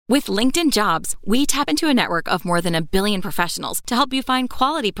With LinkedIn Jobs, we tap into a network of more than 1 billion professionals to help you find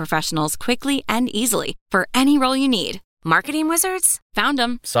quality professionals quickly and easily for any role you need. Marketing wizards? Found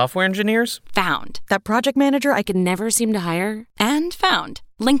them. Software engineers? Found. That project manager I could never seem to hire? And found.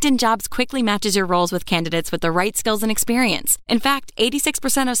 LinkedIn Jobs quickly matches your roles with candidates with the right skills and experience. In fact,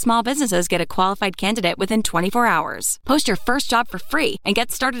 86% of small businesses get a qualified candidate within 24 hours. Post your first job for free and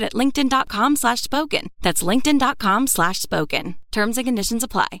get started at linkedin.com/spoken. That's linkedin.com/spoken. Terms and conditions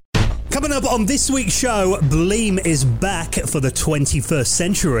apply. Coming up on this week's show, Bleem is back for the 21st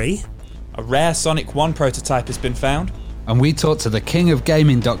century. A rare Sonic 1 prototype has been found. And we talk to the king of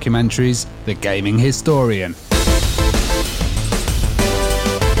gaming documentaries, the gaming historian.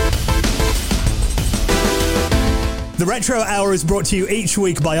 The Retro Hour is brought to you each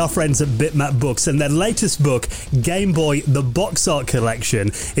week by our friends at Bitmap Books, and their latest book, Game Boy: The Box Art Collection,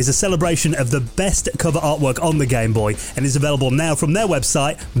 is a celebration of the best cover artwork on the Game Boy and is available now from their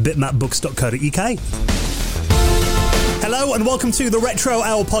website, bitmapbooks.co.uk. Hello and welcome to the Retro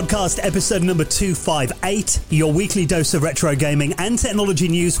Hour podcast, episode number 258, your weekly dose of retro gaming and technology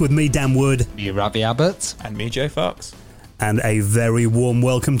news with me, Dan Wood. Me, Ravi Abbott. And me, Joe Fox. And a very warm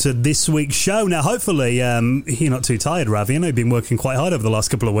welcome to this week's show. Now, hopefully, you're not too tired, Ravi. I know you've been working quite hard over the last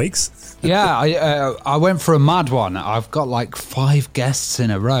couple of weeks. Yeah, I went for a mad one. I've got like 5 guests in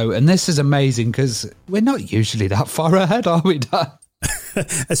a row, and this is amazing because we're not usually that far ahead, are we, Dan?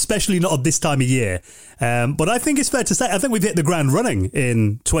 Especially not at this time of year. But I think it's fair to say, I think we've hit the ground running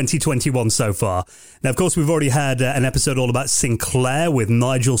in 2021 so far. Now, of course, we've already had an episode all about Sinclair with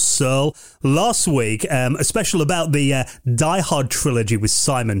Nigel Searle. Last week, a special about the Die Hard trilogy with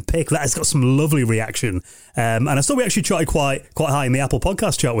Simon Pick. That has got some lovely reaction. And I saw we actually charted quite high in the Apple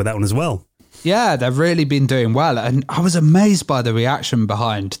podcast chart with that one as well. Yeah, they've really been doing well. And I was amazed by the reaction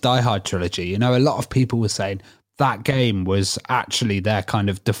behind Die Hard trilogy. You know, a lot of people were saying, that game was actually their kind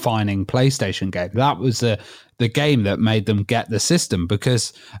of defining PlayStation game. That was the game that made them get the system,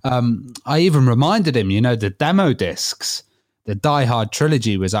 because I even reminded him, you know, the demo discs, the Die Hard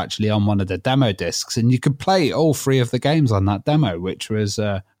trilogy was actually on one of the demo discs, and you could play all 3 of the games on that demo, which was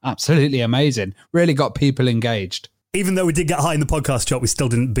absolutely amazing. Really got people engaged. Even though we did get high in the podcast chart, we still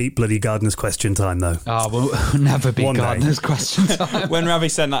didn't beat bloody Gardener's Question Time, though. Oh, we'll never beat Gardener's Question Time. When Ravi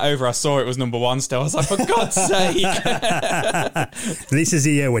sent that over, I saw it was number 1 still. I was like, for God's sake. This is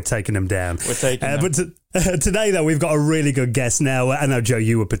the year we're taking them down. We're taking them. But today, though, we've got a really good guest. Now, I know, Joe,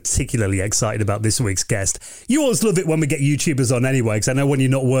 you were particularly excited about this week's guest. You always love it when we get YouTubers on anyway, because I know when you're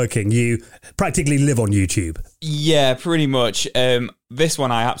not working, you practically live on YouTube. Yeah, pretty much. This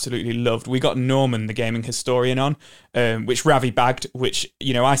one I absolutely loved. We got Norman, the gaming historian, on, which Ravi bagged, which,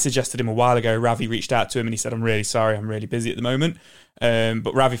 you know, I suggested him a while ago. Ravi reached out to him and he said, I'm really sorry, I'm really busy at the moment.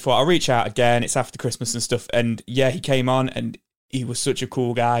 But Ravi thought, I'll reach out again. It's after Christmas and stuff. And yeah, he came on and he was such a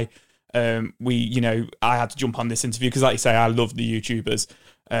cool guy. I had to jump on this interview because, like you say, I love the YouTubers.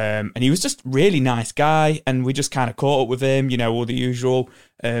 And he was just really nice guy. And we just kind of caught up with him, you know, all the usual.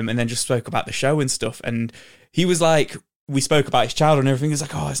 And then just spoke about the show and stuff. And he was like, we spoke about his childhood and everything. He's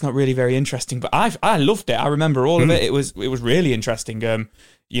like, oh, it's not really very interesting. But I loved it. I remember all of it. It was really interesting.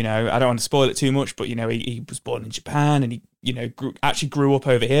 You know, I don't want to spoil it too much, but, you know, he was born in Japan and he, you know, grew up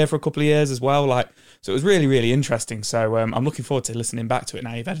over here for a couple of years as well. Like, so it was really, really interesting. So I'm looking forward to listening back to it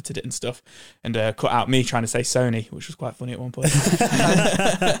now. You've edited it and stuff, and cut out me trying to say Sony, which was quite funny at one point.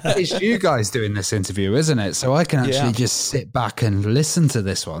 It's you guys doing this interview, isn't it? So I can actually just sit back and listen to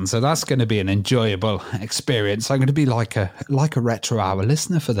this one. So that's going to be an enjoyable experience. I'm going to be like a Retro Hour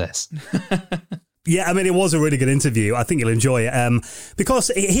listener for this. Yeah, I mean, it was a really good interview. I think you'll enjoy it because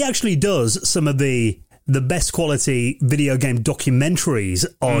he actually does some of the best quality video game documentaries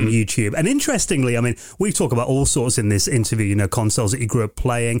on YouTube. And interestingly, I mean, we talk about all sorts in this interview, you know, consoles that he grew up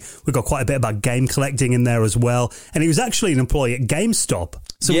playing. We've got quite a bit about game collecting in there as well. And he was actually an employee at GameStop.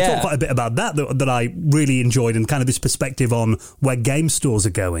 So we talked quite a bit about that I really enjoyed, and kind of his perspective on where game stores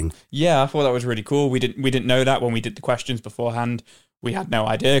are going. Yeah, I thought that was really cool. We didn't know that when we did the questions beforehand. We had no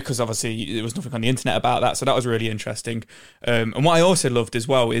idea because obviously there was nothing on the internet about that. So that was really interesting. And what I also loved as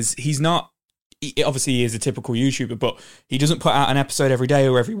well is obviously he is a typical YouTuber, but he doesn't put out an episode every day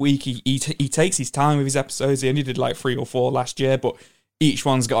or every week. He takes his time with his episodes. He only did like 3 or 4 last year, but each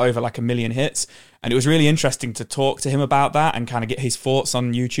one's got over like 1 million hits. And it was really interesting to talk to him about that and kind of get his thoughts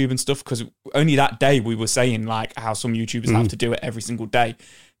on YouTube and stuff, because only that day we were saying like how some YouTubers have to do it every single day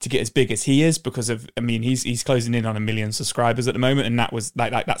to get as big as he is, because of, I mean, he's closing in on 1 million subscribers at the moment, and that was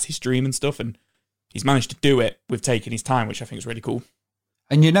like that's his dream and stuff, and he's managed to do it with taking his time, which I think is really cool.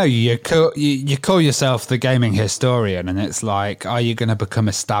 And you know, you call yourself the gaming historian, and it's like, are you going to become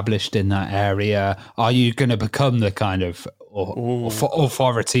established in that area? Are you going to become the kind of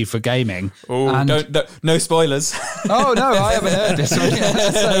authority for gaming. Oh, no spoilers. Oh no, I haven't heard this one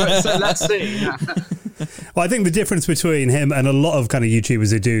yet. So let's see. Well, I think the difference between him and a lot of kind of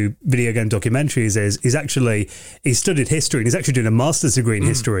YouTubers who do video game documentaries is he's studied history and he's actually doing a master's degree in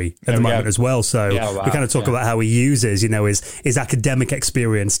history at the moment as well. So we kind of talk about how he uses, his academic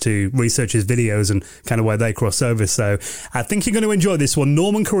experience to research his videos and kind of where they cross over. So I think you're going to enjoy this one.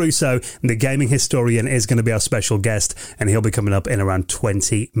 Norman Caruso, the gaming historian, is going to be our special guest, and he'll be coming up in around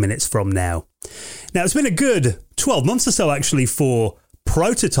 20 minutes from now. Now, it's been a good 12 months or so, actually, for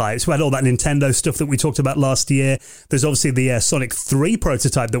prototypes. We had all that Nintendo stuff that we talked about last year. There's obviously the Sonic 3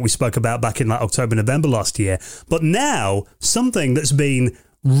 prototype that we spoke about back in like October, November last year. But now, something that's been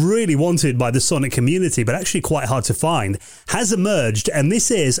really wanted by the Sonic community, but actually quite hard to find, has emerged, and this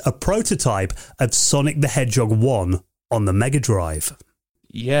is a prototype of Sonic the Hedgehog 1 on the Mega Drive.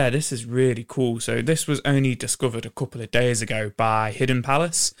 Yeah, this is really cool. So this was only discovered a couple of days ago by Hidden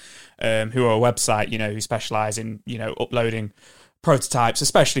Palace, who are a website, who specialise in, uploading prototypes,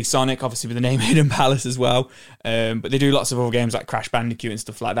 especially Sonic, obviously with the name Hidden Palace as well. But they do lots of other games like Crash Bandicoot and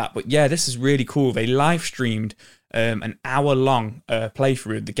stuff like that. But yeah, this is really cool. They live streamed an hour-long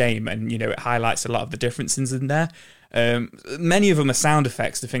playthrough of the game, and it highlights a lot of the differences in there. Many of them are sound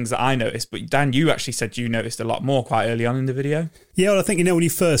effects, the things that I noticed, but Dan, you actually said you noticed a lot more quite early on in the video. Yeah, well, I think, when you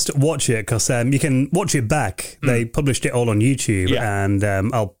first watch it, because you can watch it back. They published it all on YouTube, and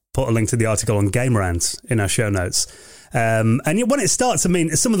I'll put a link to the article on Game Rant in our show notes. And when it starts, some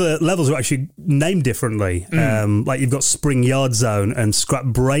of the levels are actually named differently. Like you've got Spring Yard Zone and Scrap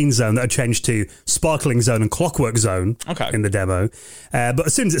Brain Zone that are changed to Sparkling Zone and Clockwork Zone in the demo. But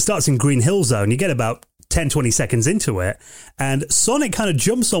as soon as it starts in Green Hill Zone, you get about 10-20 seconds into it, and Sonic kind of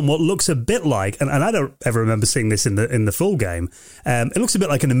jumps on what looks a bit like, and I don't ever remember seeing this in the full game. It looks a bit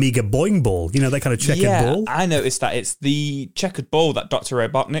like an Amiga boing ball, that kind of checkered ball. I noticed that it's the checkered ball that Dr.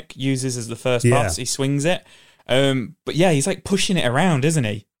 Robotnik uses as the first boss. He swings it. But yeah, he's like pushing it around, isn't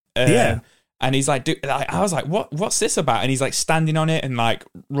he? And he's like, I was like, what's this about? And he's like standing on it and like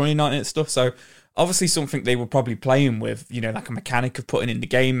running on it and stuff. So obviously something they were probably playing with, like a mechanic of putting in the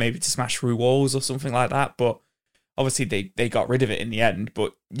game, maybe to smash through walls or something like that. But obviously they got rid of it in the end.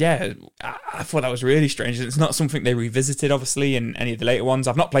 But yeah, I thought that was really strange. It's not something they revisited, obviously, in any of the later ones.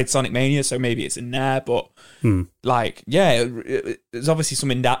 I've not played Sonic Mania, so maybe it's in there. But there's obviously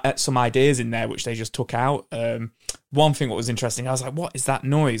some ideas in there which they just took out. One thing that was interesting, I was like, what is that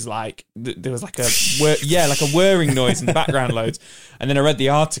noise? Like there was like a whirring noise in the background loads. And then I read the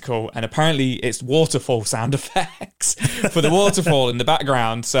article, and apparently it's waterfall sound effects for the waterfall in the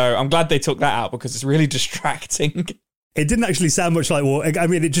background. So I'm glad they took that out because it's really distracting. It didn't actually sound much like water. I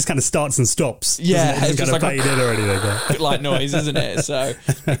mean, it just kind of starts and stops. Yeah, it doesn't just kind of fade in or anything. Bit like noise, isn't it? So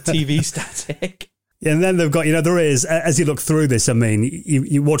like TV static. Yeah, and then they've got, there is, as you look through this, I mean,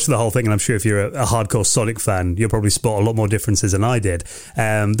 you watch the whole thing, and I'm sure if you're a hardcore Sonic fan, you'll probably spot a lot more differences than I did.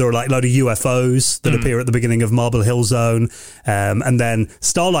 There are like a load of UFOs that appear at the beginning of Marble Hill Zone, and then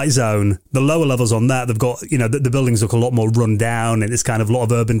Starlight Zone, the lower levels on that, they've got, the buildings look a lot more run down, and it's kind of a lot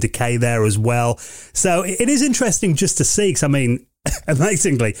of urban decay there as well. So it is interesting just to see, because I mean,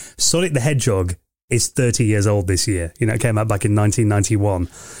 amazingly, Sonic the Hedgehog is 30 years old this year. It came out back in 1991.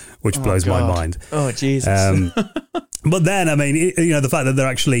 Which blows my mind. Oh, Jesus. But then, I mean, the fact that they're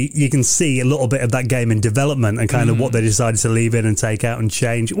actually, you can see a little bit of that game in development and kind of what they decided to leave in and take out and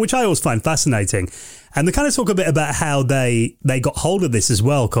change, which I always find fascinating. And they kind of talk a bit about how they got hold of this as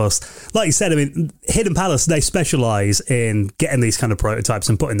well, because, like you said, I mean, Hidden Palace, they specialise in getting these kind of prototypes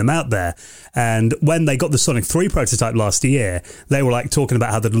and putting them out there. And when they got the Sonic 3 prototype last year, they were like talking about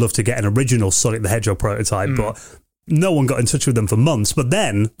how they'd love to get an original Sonic the Hedgehog prototype, but no one got in touch with them for months. But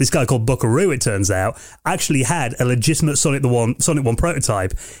then this guy called Buckaroo, it turns out, actually had a legitimate Sonic 1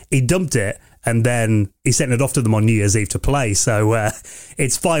 prototype. He dumped it, and then he sent it off to them on New Year's Eve to play. So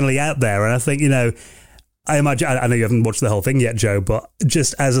it's finally out there. And I think, I imagine, I know you haven't watched the whole thing yet, Joe, but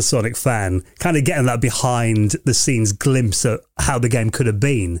just as a Sonic fan, kind of getting that behind the scenes glimpse of how the game could have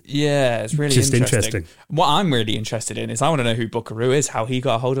been. Yeah, it's really just interesting. What I'm really interested in is I want to know who Buckaroo is, how he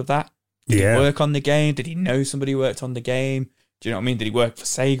got a hold of that. Did he work on the game? Did he know somebody who worked on the game? Do you know what I mean? Did he work for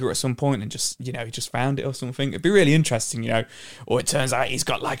Sega at some point and just, he just found it or something? It'd be really interesting, Or it turns out he's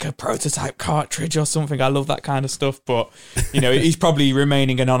got like a prototype cartridge or something. I love that kind of stuff. But, he's probably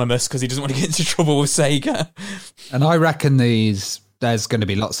remaining anonymous because he doesn't want to get into trouble with Sega. And I reckon there's going to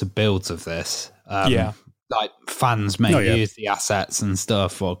be lots of builds of this. Like fans may use the assets and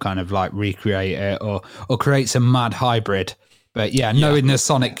stuff, or kind of like recreate it, or create some mad hybrid. But knowing the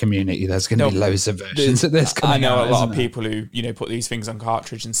Sonic community, there's going to be loads of versions of this coming out. I know a lot of people who, put these things on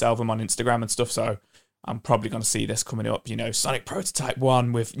cartridge and sell them on Instagram and stuff. So I'm probably going to see this coming up, Sonic Prototype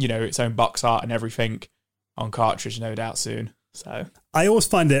 1 with, its own box art and everything on cartridge, no doubt soon. So I always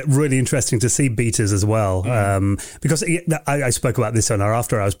find it really interesting to see betas as well, because I spoke about this on our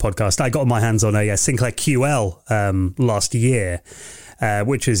After Hours podcast. I got my hands on a Sinclair QL last year,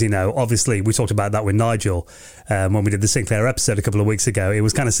 which is, obviously we talked about that with Nigel when we did the Sinclair episode a couple of weeks ago. It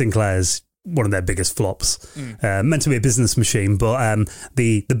was kind of Sinclair's one of their biggest flops, meant to be a business machine, but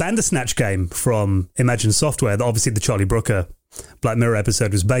the Bandersnatch game from Imagine Software, that obviously the Charlie Brooker Black Mirror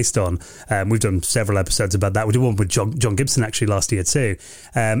episode was based on. We've done several episodes about that. We did one with John Gibson actually last year too.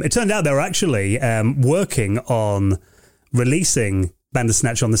 It turned out they were actually working on releasing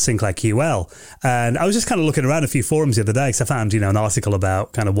Bandersnatch on the Sinclair QL. And I was just kind of looking around a few forums the other day because I found, an article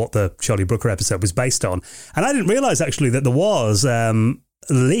about kind of what the Charlie Brooker episode was based on. And I didn't realise actually that there was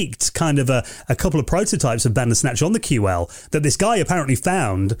leaked kind of a couple of prototypes of Bandersnatch on the QL that this guy apparently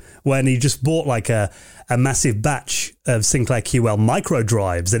found when he just bought like a massive batch of Sinclair QL micro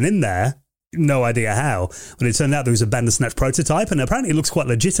drives, and in there, no idea how, but it turned out there was a Bandersnatch prototype, and apparently it looks quite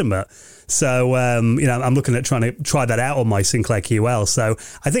legitimate. So I'm looking at trying to try that out on my Sinclair QL. So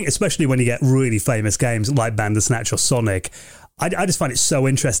I think especially when you get really famous games like Bandersnatch or Sonic, I just find it so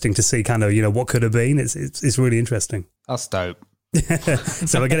interesting to see kind of what could have been. It's really interesting. That's dope.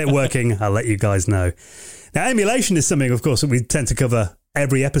 So I get it working, I'll let you guys know. Now, emulation is something, of course, that we tend to cover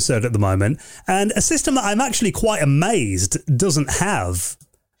every episode at the moment, and a system that I'm actually quite amazed doesn't have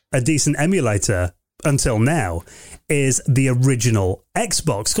a decent emulator until now is the original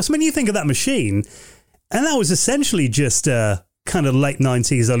Xbox. Because when you think of that machine, and that was essentially just a kind of late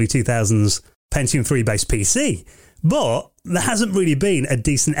 90s, early 2000s Pentium 3 based PC, but there hasn't really been a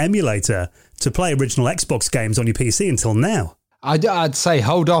decent emulator to play original Xbox games on your PC until now. I'd say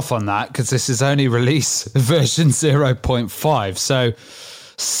hold off on that because this is only release version 0.5, so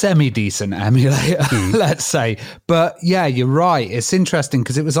semi-decent emulator, let's say. But yeah, you're right. It's interesting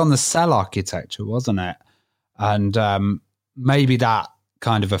because it was on the cell architecture, wasn't it? And maybe that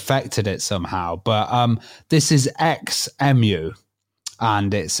kind of affected it somehow. But this is XEMU,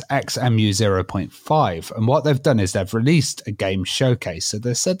 and it's XEMU 0.5. And what they've done is they've released a game showcase. So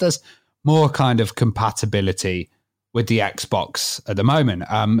they said there's more kind of compatibility with the Xbox at the moment.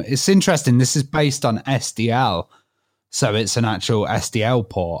 It's interesting. This is based on SDL. So it's an actual SDL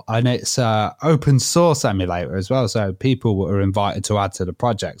port, and it's an open source emulator as well. So people were invited to add to the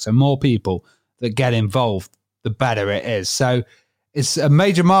project. So more people that get involved, the better it is. So it's a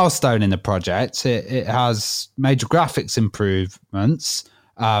major milestone in the project. It has major graphics improvements,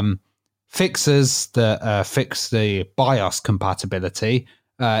 fixes that fix the BIOS compatibility,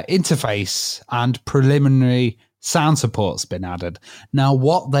 interface, and preliminary sound support's been added. Now,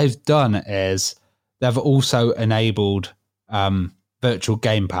 what they've done is they've also enabled virtual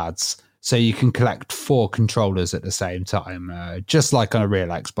gamepads, so you can collect 4 controllers at the same time, just like on a real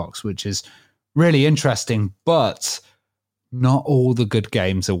Xbox, which is really interesting, but not all the good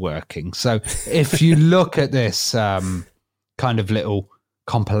games are working. So if you look at this kind of little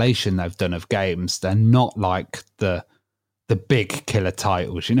compilation they've done of games, they're not like the big killer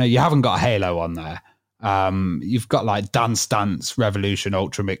titles. You haven't got Halo on there. You've got like Dance Dance Revolution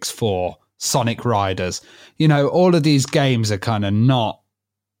Ultra Mix 4, Sonic Riders. All of these games are kind of not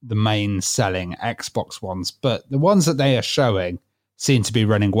the main selling Xbox ones, but the ones that they are showing seem to be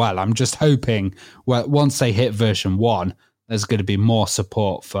running well. I'm just hoping once they hit version 1, there's going to be more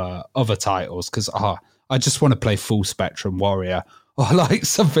support for other titles, because I just want to play Full Spectrum Warrior or like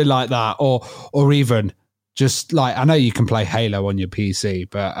something like that, or even just like, I know you can play Halo on your PC,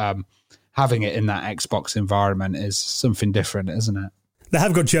 but having it in that Xbox environment is something different, isn't it? They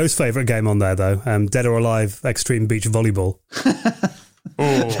have got Joe's favourite game on there, though, Dead or Alive Extreme Beach Volleyball.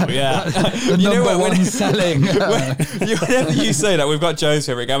 Oh, yeah. The number one selling. Whenever you say that, we've got Joe's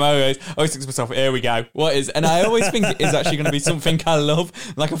favourite game, I always think to myself, here we go. What is... And I always think it is actually going to be something I love.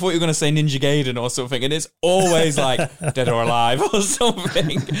 Like, I thought you were going to say Ninja Gaiden or something, and it's always like Dead or Alive or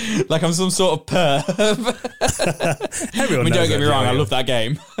something. Like I'm some sort of perv. Everyone knows don't get that, me wrong, yeah. I love that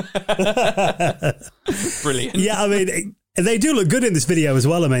game. Brilliant. Yeah, I mean... They do look good in this video as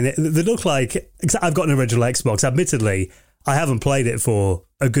well. I mean, they look like... I've got an original Xbox. Admittedly, I haven't played it for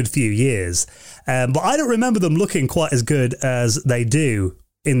a good few years. But I don't remember them looking quite as good as they do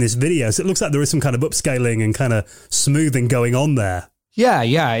in this video. So it looks like there is some kind of upscaling and kind of smoothing going on there. Yeah.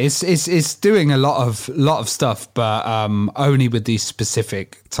 It's doing a lot of stuff, but only with these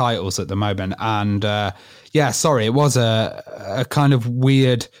specific titles at the moment. And it was a kind of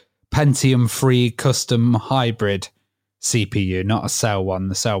weird Pentium-free custom hybrid CPU, not a cell one.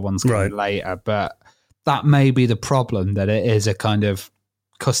 The cell one's coming later, but that may be the problem, that it is a kind of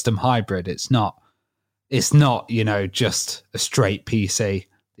custom hybrid. It's not it's not, just a straight PC.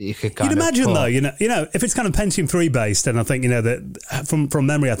 You could You'd imagine though, if it's kind of Pentium 3 based, and I think, that from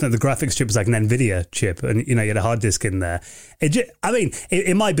memory, I think the graphics chip was like an NVIDIA chip, and, you had a hard disk in there.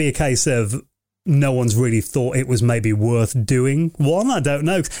 It might be a case of no one's really thought it was maybe worth doing one. I don't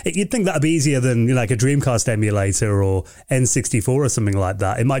know. You'd think that'd be easier than like a Dreamcast emulator or N64 or something like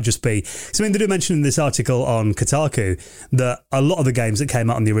that. It might just be. So, they do mention in this article on Kotaku that a lot of the games that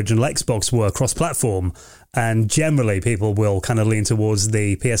came out on the original Xbox were cross-platform, and generally people will kind of lean towards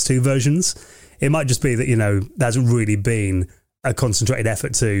the PS2 versions. It might just be that, there hasn't really been a concentrated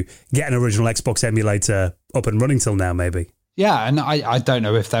effort to get an original Xbox emulator up and running till now, maybe. Yeah, and I don't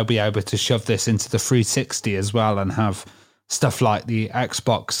know if they'll be able to shove this into the 360 as well and have stuff like the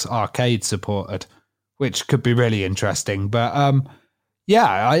Xbox Arcade supported, which could be really interesting. But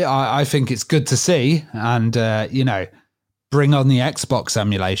I think it's good to see, and bring on the Xbox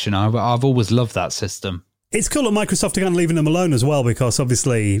emulation. I've always loved that system. It's cool that Microsoft are kind of leaving them alone as well, because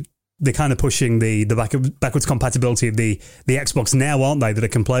obviously they're kind of pushing the backwards compatibility of the Xbox now, aren't they? That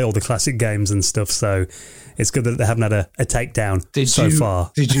it can play all the classic games and stuff. So it's good that they haven't had a takedown so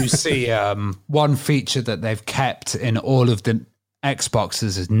far. Did you see one feature that they've kept in all of the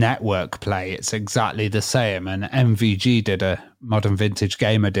Xboxes is network play? It's exactly the same. And MVG Modern Vintage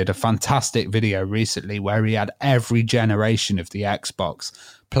Gamer did a fantastic video recently where he had every generation of the Xbox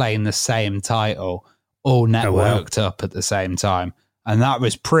playing the same title, all networked up at the same time. And that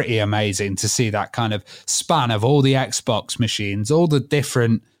was pretty amazing to see that kind of span of all the Xbox machines, all the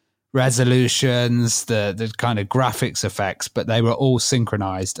different resolutions, the kind of graphics effects, but they were all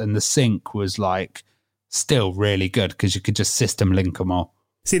synchronized, and the sync was like still really good because you could just system link them all.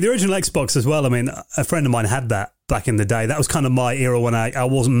 See, the original Xbox as well, a friend of mine had that back in the day. That was kind of my era when I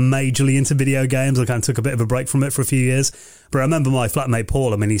wasn't majorly into video games. I kind of took a bit of a break from it for a few years. But I remember my flatmate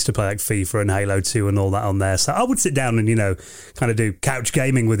Paul, he used to play like FIFA and Halo 2 and all that on there. So I would sit down and, kind of do couch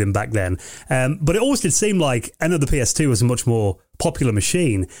gaming with him back then. But it always did seem like, I know the PS2 was a much more popular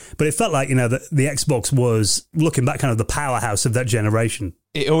machine, but it felt like, that the Xbox was, looking back, kind of the powerhouse of that generation.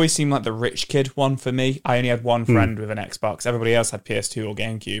 It always seemed like the rich kid one for me. I only had one friend with an Xbox. Everybody else had PS2 or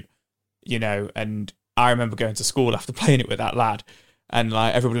GameCube, and I remember going to school after playing it with that lad, and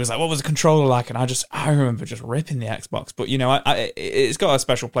like everybody was like, "What was the controller like?" And I remember just ripping the Xbox. But it's got a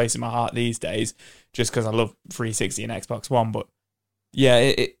special place in my heart these days, just because I love 360 and Xbox One. But yeah,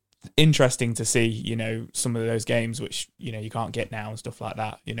 it interesting to see some of those games which you can't get now and stuff like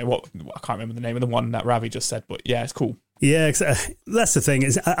that. I can't remember the name of the one that Ravi just said, but yeah, it's cool. Yeah, that's the thing.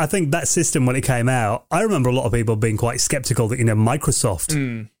 I think that system, when it came out, I remember a lot of people being quite skeptical that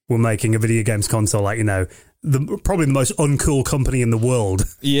Microsoft were making a video games console like probably the most uncool company in the world.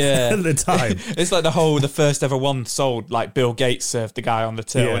 Yeah, at the time. It's like the first ever one sold, like Bill Gates served the guy on the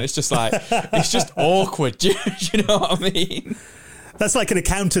till, and it's just like it's just awkward. Do you know what I mean? That's like an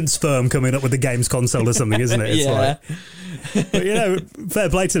accountant's firm coming up with the games console or something, isn't it? It's but fair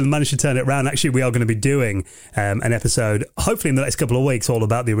play to them, managed to turn it around. Actually, we are going to be doing an episode, hopefully in the next couple of weeks, all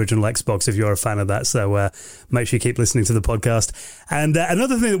about the original Xbox, if you're a fan of that. So make sure you keep listening to the podcast. And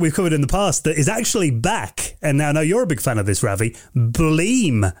another thing that we've covered in the past that is actually back, and now I know you're a big fan of this, Ravi,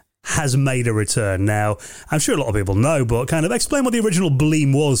 Bleem has made a return. Now, I'm sure a lot of people know, but kind of explain what the original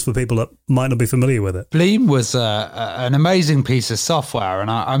Bleem was for people that might not be familiar with it. Bleem was an amazing piece of software,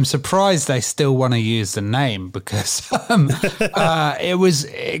 and I'm surprised they still want to use the name because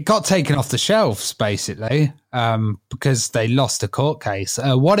it got taken off the shelves, basically, because they lost a court case.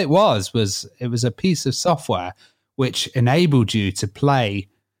 What it was a piece of software which enabled you to play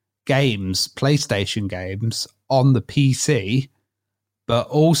games, PlayStation games, on the PC, but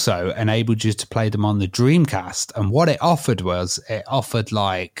also enabled you to play them on the Dreamcast. And what it offered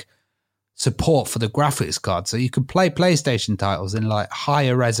like support for the graphics card. So you could play PlayStation titles in like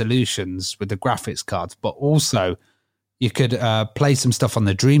higher resolutions with the graphics cards, but also you could play some stuff on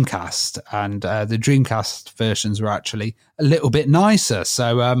the Dreamcast. And the Dreamcast versions were actually a little bit nicer.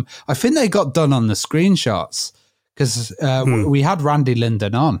 So I think they got done on the screenshots because we had Randy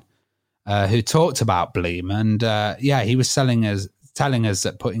Linden on who talked about Bleem. And he was telling us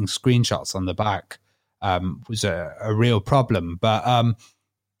that putting screenshots on the back was a real problem. But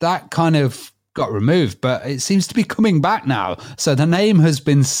that kind of got removed, but it seems to be coming back now. So the name has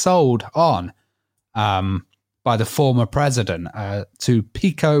been sold on by the former president to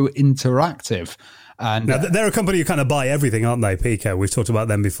Pico Interactive. And now, they're a company who kind of buy everything, aren't they, Pico? We've talked about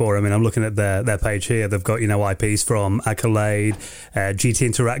them before. I'm looking at their page here. They've got, IPs from Accolade, GT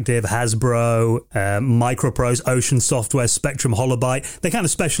Interactive, Hasbro, Microprose, Ocean Software, Spectrum, Holobyte. They kind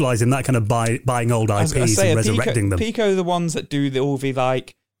of specialise in that kind of buying old IPs and resurrecting them. Pico are the ones that do all the,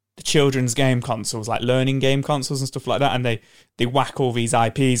 like, the children's game consoles, like learning game consoles and stuff like that, and they whack all these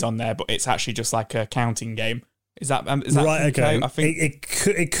IPs on there, but it's actually just like a counting game. Is that right? Okay, I think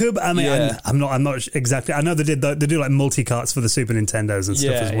it could. I mean, yeah. I'm not exactly. I know they do like multi carts for the Super Nintendos and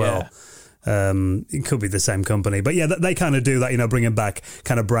stuff as well. Yeah. It could be the same company, but yeah, they kind of do that. Bringing back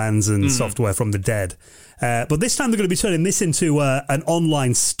kind of brands and software from the dead. But this time they're going to be turning this into an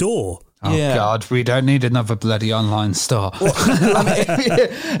online store. Oh, God, we don't need another bloody online store. Well,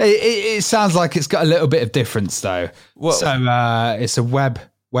 it sounds like it's got a little bit of difference, though. Well, so it's a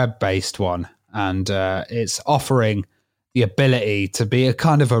web-based one, and it's offering the ability to be a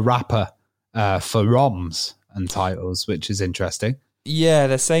kind of a wrapper for ROMs and titles, which is interesting. Yeah,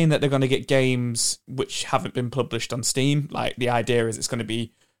 they're saying that they're going to get games which haven't been published on Steam. Like, the idea is it's going to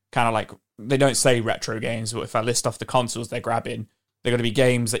be kind of like, they don't say retro games, but if I list off the consoles they're grabbing, they're going to be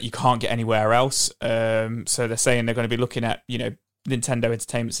games that you can't get anywhere else. So they're saying they're going to be looking at, Nintendo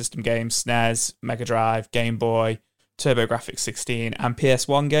Entertainment System games, SNES, Mega Drive, Game Boy, TurboGrafx 16, and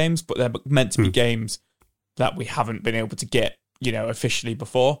PS1 games, but they're meant to be games that we haven't been able to get, officially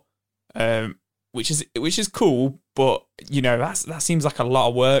before, which is cool. But that seems like a lot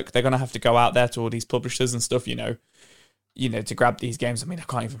of work. They're going to have to go out there to all these publishers and stuff, to grab these games. I mean, I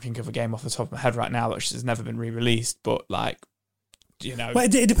can't even think of a game off the top of my head right now that has never been re-released, but like. Well,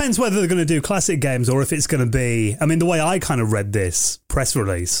 it depends whether they're going to do classic games or if it's going to be... I mean, the way I kind of read this press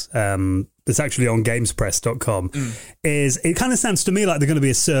release, that's actually on gamespress.com, is it kind of sounds to me like they're going to be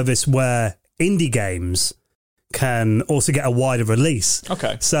a service where indie games can also get a wider release.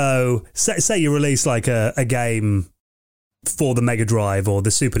 Okay. So, say you release like a game for the Mega Drive or the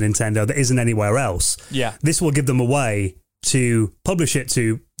Super Nintendo that isn't anywhere else. Yeah. This will give them a way to publish it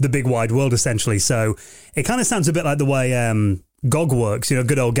to the big wide world, essentially. So, it kind of sounds a bit like the way... GOG works,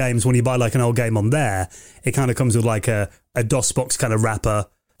 good old games. When you buy like an old game on there, it kind of comes with like a DOS box kind of wrapper,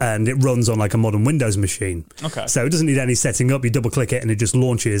 and it runs on like a modern Windows machine. Okay. So it doesn't need any setting up. You double click it and it just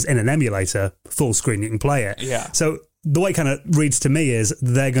launches in an emulator, full screen. You can play it. Yeah. So the way it kind of reads to me is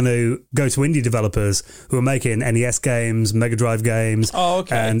they're going to go to indie developers who are making NES games, Mega Drive games. Oh,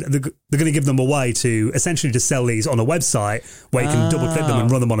 okay. And they're going to give them a way to essentially just sell these on a website where you can double click them and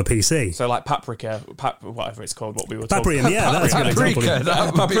run them on a PC. So like Paprika, whatever it's called, what we were Paprika, talking yeah, that's a good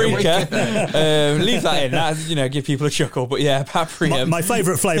example. Paprika. Leave that in. That, give people a chuckle. But yeah, Paprika. My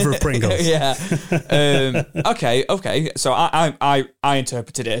favourite flavour of Pringles. Yeah. Okay. So I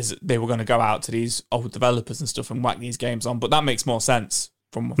interpreted it as they were going to go out to these old developers and stuff and whack these games on, but that makes more sense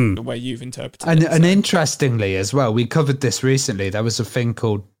from the way you've interpreted it. And interestingly as well, we covered this recently, there was a thing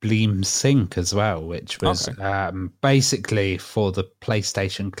called Bleem Sync as well, which was basically for the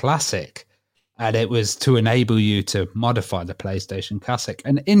PlayStation Classic, and it was to enable you to modify the PlayStation Classic.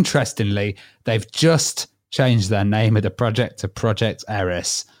 And interestingly, they've just changed their name of the project to Project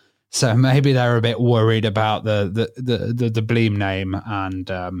Eris. So maybe they're a bit worried about the Bleem name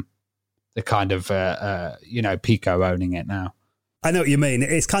and the kind of, Pico owning it now. I know what you mean.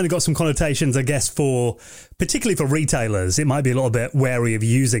 It's kind of got some connotations, I guess, particularly for retailers. It might be a little bit wary of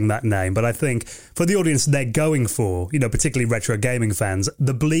using that name, but I think for the audience they're going for, particularly retro gaming fans,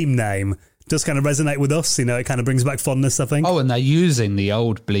 the Bleem name does kind of resonate with us. It kind of brings back fondness, I think. Oh, and they're using the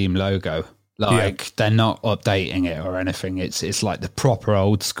old Bleem logo. They're not updating it or anything. It's like the proper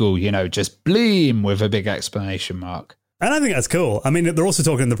old school, just Bleem with a big exclamation mark. And I think that's cool. I mean, they're also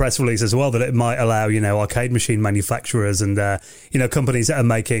talking in the press release as well that it might allow, arcade machine manufacturers and, companies that are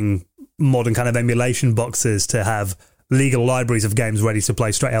making modern kind of emulation boxes to have legal libraries of games ready to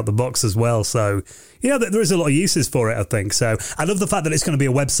play straight out the box as well. So, there is a lot of uses for it, I think. So I love the fact that it's going to be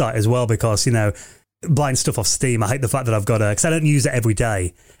a website as well because, buying stuff off Steam, I hate the fact that I've got to, because I don't use it every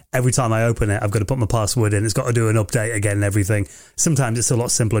day. Every time I open it, I've got to put my password in. It's got to do an update again and everything. Sometimes it's a lot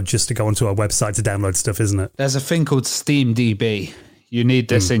simpler just to go onto a website to download stuff, isn't it? There's a thing called SteamDB. You need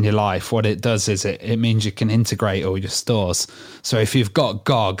this in your life. What it does is it means you can integrate all your stores. So if you've got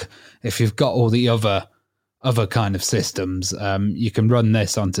GOG, if you've got all the other kind of systems, you can run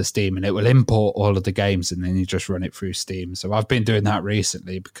this onto Steam and it will import all of the games and then you just run it through Steam. So I've been doing that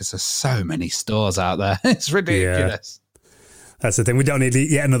recently because there's so many stores out there. It's ridiculous. Yeah. That's the thing. We don't need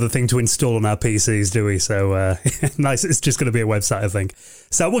yet another thing to install on our PCs, do we? So nice. It's just going to be a website, I think.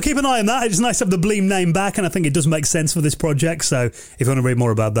 So we'll keep an eye on that. It's nice to have the Bleem name back, and I think it does make sense for this project. So if you want to read more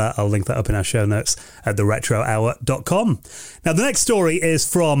about that, I'll link that up in our show notes at theretrohour.com. Now, the next story is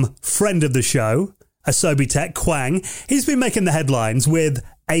from friend of the show, Asobi Tech, Kwang. He's been making the headlines with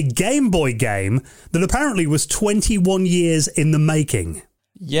a Game Boy game that apparently was 21 years in the making.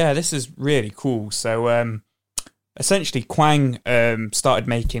 Yeah, this is really cool. So, essentially, Kwang started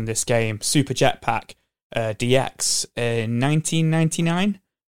making this game, Super Jetpack DX, in 1999.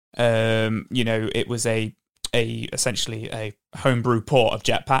 It was essentially a homebrew port of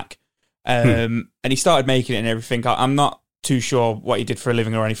Jetpack. And he started making it and everything. I'm not too sure what he did for a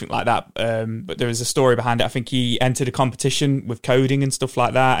living or anything like that, but there is a story behind it. I think he entered a competition with coding and stuff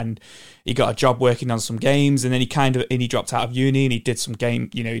like that, and he got a job working on some games, and then he dropped out of uni and he did some game,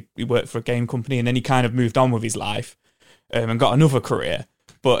 he worked for a game company, and then he kind of moved on with his life and got another career.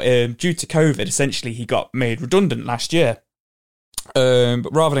 But due to COVID, essentially he got made redundant last year. But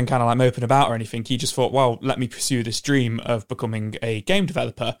rather than kind of like moping about or anything, he just thought, well, let me pursue this dream of becoming a game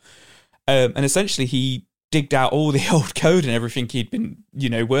developer. And essentially he digged out all the old code and everything he'd been,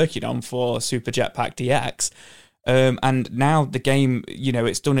 working on for Super Jetpack DX. And now the game,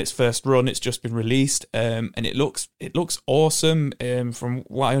 it's done its first run. It's just been released, and it looks awesome. From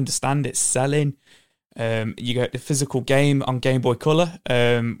what I understand, it's selling. You get the physical game on Game Boy Color,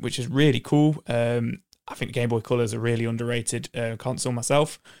 which is really cool. I think Game Boy Color is a really underrated console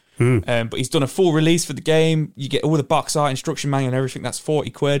myself. But he's done a full release for the game. You get all the box art, instruction manual, and everything. That's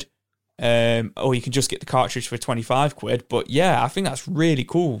 £40. Or you can just get the cartridge for £25. But yeah, I think that's really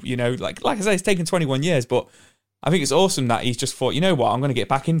cool. Like I say, it's taken 21 years, but I think it's awesome that he's just thought, you know what, I'm going to get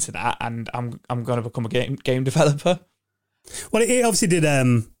back into that, and I'm going to become a game developer. Well, he obviously did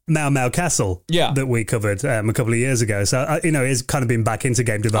Mau Mau Castle that we covered a couple of years ago. So, he's kind of been back into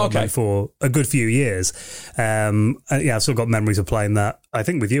game development for a good few years. I've still got memories of playing that, I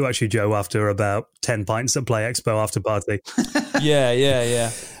think with you actually, Joe, after about 10 pints at Play Expo after party.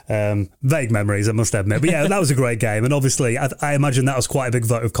 Yeah. Vague memories, I must admit. But yeah, that was a great game. And obviously, I imagine that was quite a big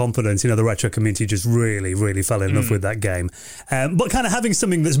vote of confidence. The retro community just really, really fell in love with that game. But kind of having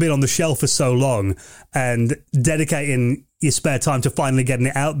something that's been on the shelf for so long and dedicating your spare time to finally getting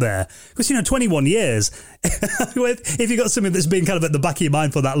it out there. Because, 21 years, if you've got something that's been kind of at the back of your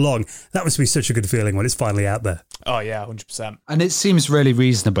mind for that long, that must be such a good feeling when it's finally out there. Oh, yeah, 100%. And it seems really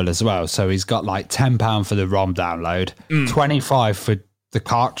reasonable as well. So he's got like £10 for the ROM download, 25 for the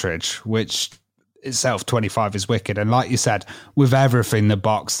cartridge, which itself 25 is wicked. And like you said, with everything, the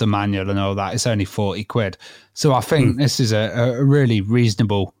box, the manual and all that, it's only £40. So I think this is a really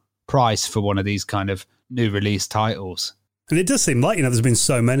reasonable price for one of these kind of new release titles. And it does seem like, there's been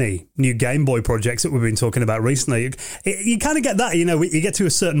so many new Game Boy projects that we've been talking about recently. You kind of get that, you get to a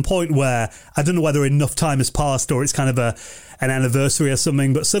certain point where I don't know whether enough time has passed or it's kind of an anniversary or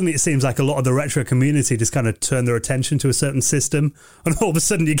something, but suddenly it seems like a lot of the retro community just kind of turn their attention to a certain system. And all of a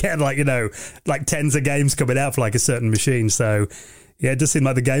sudden you get like tens of games coming out for like a certain machine. So yeah, it does seem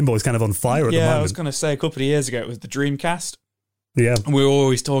like the Game Boy is kind of on fire at the moment. Yeah, I was going to say a couple of years ago, it was the Dreamcast. Yeah. And we were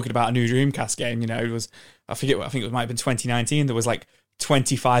always talking about a new Dreamcast game. It was, I think it might have been 2019. There was like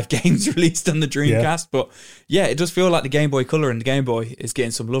 25 games released on the Dreamcast. But yeah, it does feel like the Game Boy Color and the Game Boy is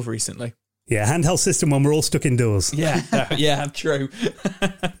getting some love recently. Yeah, handheld system when we're all stuck indoors. Yeah, true.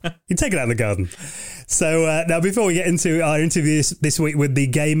 You take it out in the garden. So now, before we get into our interview this week with the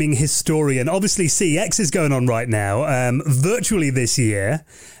gaming historian, obviously CEX is going on right now, virtually this year.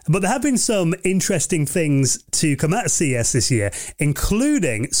 But there have been some interesting things to come out of CES this year,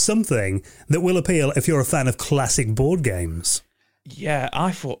 including something that will appeal if you're a fan of classic board games. Yeah,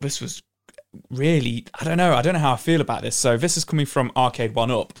 I thought this was really, I don't know how I feel about this. So this is coming from Arcade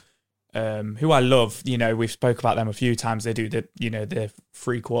 1UP. Who I love, we've spoke about them a few times. They do the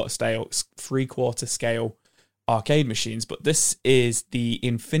three-quarter scale arcade machines, but this is the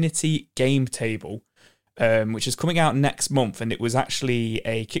Infinity Game Table, which is coming out next month, and it was actually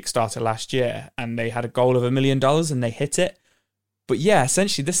a Kickstarter last year, and they had a goal of $1 million, and they hit it. But yeah,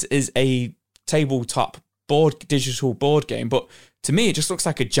 essentially this is a tabletop digital board game, but to me it just looks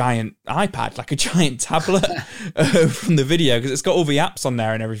like a giant iPad, like a giant tablet from the video, because it's got all the apps on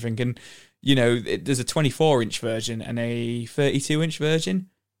there and everything, and there's a 24-inch version and a 32-inch version,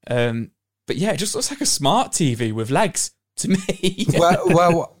 but yeah, it just looks like a smart TV with legs to me.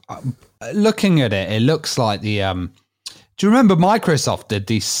 well, looking at it, it looks like the do you remember Microsoft did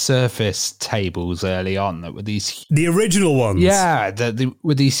these Surface tables early on that were the original ones? Yeah,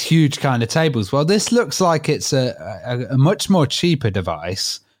 with these huge kind of tables. Well, this looks like it's a much more cheaper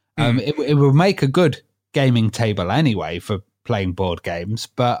device. It will make a good gaming table anyway for playing board games,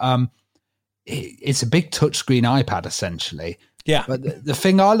 but it's a big touchscreen iPad essentially. Yeah. But the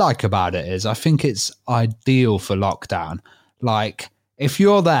thing I like about it is I think it's ideal for lockdown. Like, if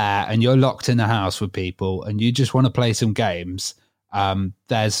you're there and you're locked in the house with people and you just want to play some games,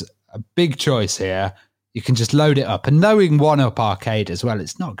 there's a big choice here. You can just load it up. And knowing 1UP Arcade as well,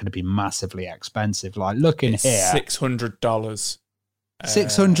 it's not going to be massively expensive. Like, looking it's here. $600.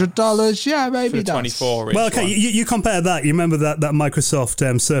 $600, yeah, maybe for the 24 inch. Well, okay, you compare that. You remember that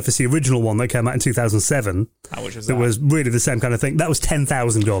Microsoft Surface, the original one that came out in 2007? How much was that? It was really the same kind of thing. That was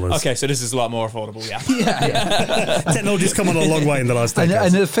 $10,000. Okay, so this is a lot more affordable, yeah. Technology's come on a long way in the last decade.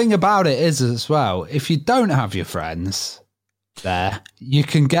 And the thing about it is as well, if you don't have your friends there, you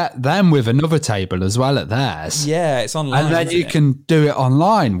can get them with another table as well at theirs. Yeah, it's online. And then you can do it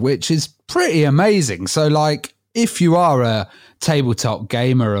online, which is pretty amazing. So, like, if you are a tabletop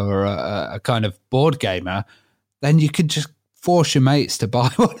gamer or a kind of board gamer, then you could just force your mates to buy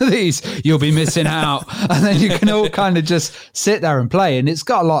one of these. You'll be missing out. And then you can all kind of just sit there and play. And it's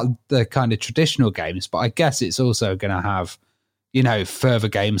got a lot of the kind of traditional games, but I guess it's also going to have, you know, further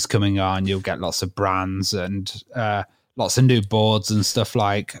games coming on. You'll get lots of brands and lots of new boards and stuff.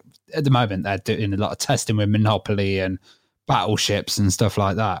 Like at the moment, they're doing a lot of testing with Monopoly and battleships and stuff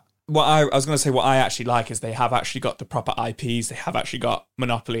like that. What I was going to say, what I actually like is they have actually got the proper IPs. They have actually got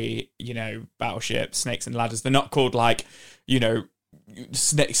Monopoly, you know, Battleship, Snakes and Ladders. They're not called like, you know,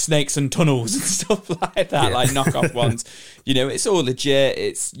 Snakes and Tunnels and stuff like that, like knockoff ones. You know, it's all legit.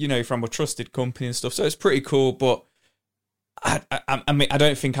 It's, you know, from a trusted company and stuff. So it's pretty cool. But I mean, I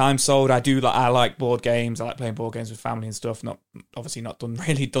don't think I'm sold. I like board games. I like playing board games with family and stuff. Not done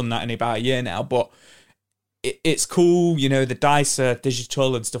that in about a year now, but it's cool, you know, the dice are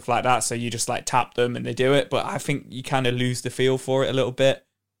digital and stuff like that, so you just like tap them and they do it, but I think you kind of lose the feel for it a little bit.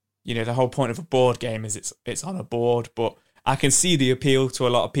 You know, the whole point of a board game is it's on a board, but I can see the appeal to a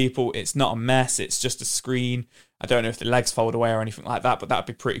lot of people. It's not a mess, it's just a screen. I don't know if the legs fold away or anything like that, but that'd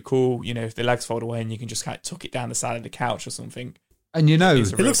be pretty cool, you know, if the legs fold away and you can just kind of tuck it down the side of the couch or something. And you know,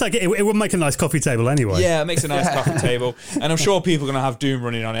 it looks like it would make a nice coffee table anyway. Yeah, it makes a nice coffee table. And I'm sure people are going to have Doom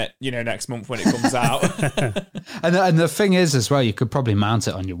running on it, you know, next month when it comes out. and the thing is as well, you could probably mount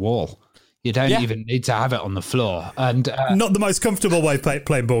it on your wall. You don't even need to have it on the floor. And not the most comfortable way of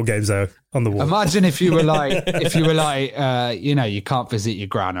playing board games, though, on the wall. Imagine if you were like, you know, you can't visit your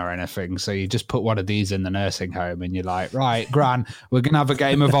gran or anything, so you just put one of these in the nursing home, and you're like, right, gran, we're gonna have a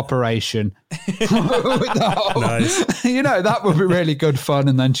game of Operation. Nice. You know, that would be really good fun,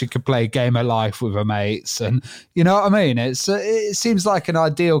 and then she could play Game of Life with her mates, and you know what I mean. It seems like an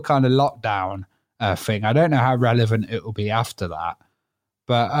ideal kind of lockdown thing. I don't know how relevant it will be after that.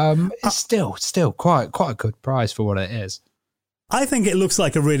 But it's still quite a good price for what it is. I think it looks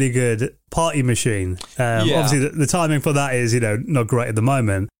like a really good party machine. Obviously, the timing for that is, you know, not great at the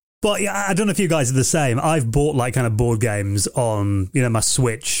moment. But yeah, I don't know if you guys are the same. I've bought like kind of board games on, you know, my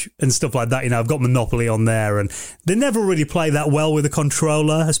Switch and stuff like that. You know, I've got Monopoly on there, and they never really play that well with a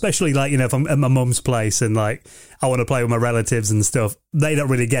controller, especially like, you know, if I'm at my mum's place and like I want to play with my relatives and stuff. They don't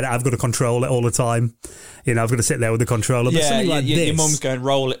really get it. I've got to control it all the time. You know, I've got to sit there with the controller. But something like this, your mum's going,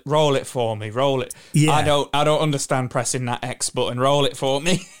 roll it for me, roll it. Yeah. I don't understand pressing that X button. Roll it for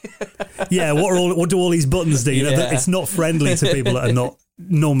me. Yeah, what do all these buttons do? You know, it's not friendly to people that are not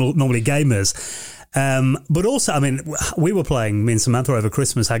normally gamers. But also, I mean, we were playing, me and Samantha over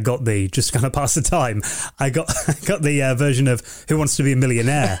Christmas, I got just kind of pass the time, I got the version of Who Wants to Be a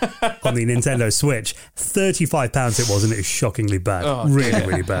Millionaire on the Nintendo Switch. £35 it was, and it was shockingly bad. Oh,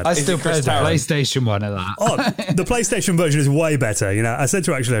 really bad. I still play the PlayStation one of that. Oh, the PlayStation version is way better. You know, I said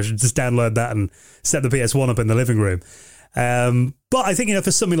to her, actually, I should just download that and set the PS1 up in the living room. But I think, you know,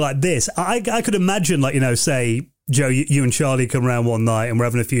 for something like this, I could imagine, like, you know, say, Joe, you and Charlie come around one night and we're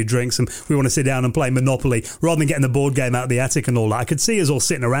having a few drinks and we want to sit down and play Monopoly rather than getting the board game out of the attic and all that. I could see us all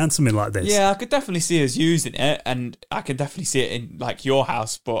sitting around something like this. Yeah, I could definitely see us using it, and I could definitely see it in like your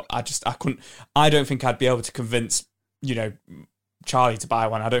house, but I don't think I'd be able to convince, you know, Charlie to buy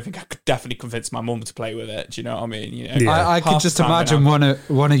one. I don't think I could definitely convince my mum to play with it. Do you know what I mean? You know, yeah. I could just imagine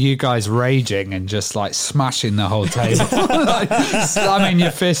one of you guys raging and just like smashing the whole table, like slamming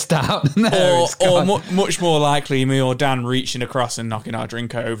your fist out. Or much more likely, me or Dan reaching across and knocking our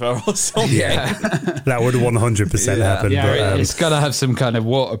drink over or something. Yeah, that would 100% happen. Yeah, it's got to have some kind of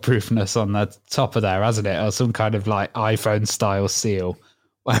waterproofness on the top of there, hasn't it? Or some kind of like iPhone style seal,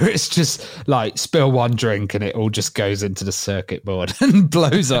 where it's just like spill one drink and it all just goes into the circuit board and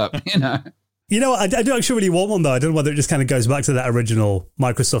blows up, you know. You know, I do actually really want one, though. I don't know whether it just kind of goes back to that original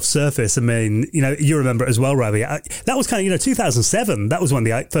Microsoft Surface. I mean, you know, you remember it as well, Ravi. That was kind of, you know, 2007. That was when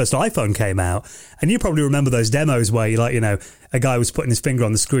the first iPhone came out. And you probably remember those demos where, you know, a guy was putting his finger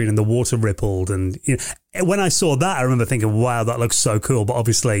on the screen and the water rippled. And you know, when I saw that, I remember thinking, wow, that looks so cool. But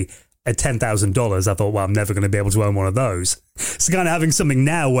obviously, at $10,000, I thought, well, I'm never going to be able to own one of those. So kind of having something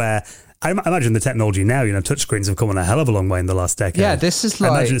now where I imagine the technology now, touchscreens have come on a hell of a long way in the last decade. Yeah, this is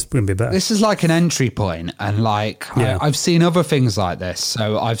like, I imagine it's going to be better. This is like an entry point, and I've seen other things like this.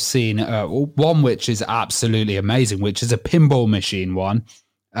 So I've seen one which is absolutely amazing, which is a pinball machine one,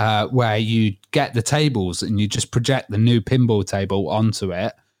 where you get the tables and you just project the new pinball table onto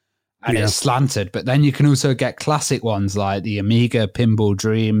it, and it's slanted. But then you can also get classic ones like the Amiga Pinball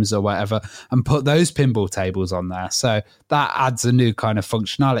Dreams or whatever, and put those pinball tables on there. So that adds a new kind of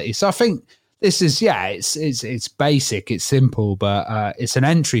functionality. So I think this is, it's basic, it's simple, but it's an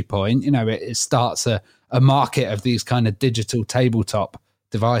entry point. It starts a market of these kind of digital tabletop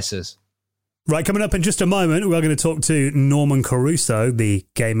devices. Right, coming up in just a moment, we're going to talk to Norman Caruso, the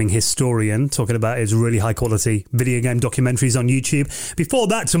gaming historian, talking about his really high-quality video game documentaries on YouTube. Before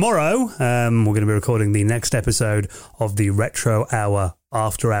that, tomorrow, we're going to be recording the next episode of the Retro Hour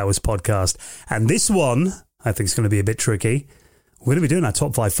After Hours podcast. And this one, I think, is going to be a bit tricky. We're going to be doing our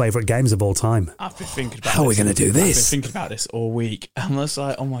top 5 favourite games of all time. I've been thinking about How are we going to do this? I've been thinking about this all week. I'm just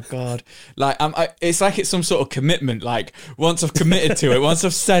like, oh my God. It's like it's some sort of commitment. Like, once I've committed to it, once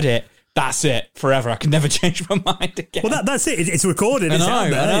I've said it, that's it forever. I can never change my mind again. Well, that's it. It's recorded. It's out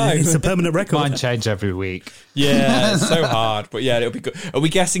there. I know. It's a permanent record. Mine change every week. Yeah, it's so hard. But yeah, it'll be good. Are we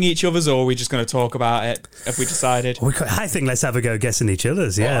guessing each other's, or are we just going to talk about it? Have we decided? I think let's have a go guessing each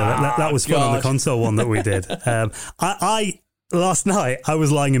other's. Yeah, that was fun on the console one that we did. Last night, I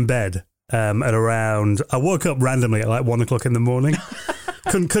was lying in bed at around... I woke up randomly at like 1 o'clock in the morning.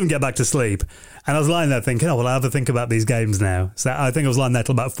 couldn't get back to sleep. And I was lying there thinking, I have to think about these games now. So I think I was lying there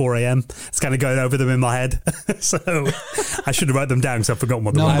till about 4 a.m. It's kind of going over them in my head. So I should have wrote them down because I've forgotten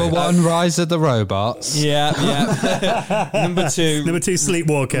what they were. Number 1, Rise of the Robots. Yeah. Number 2,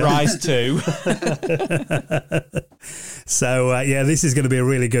 Sleepwalker. Rise 2. So, this is going to be a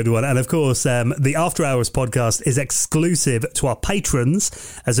really good one. And of course, the After Hours podcast is exclusive to our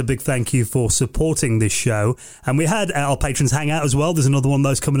patrons as a big thank you for supporting this show. And we had our patrons hang out as well. There's another one of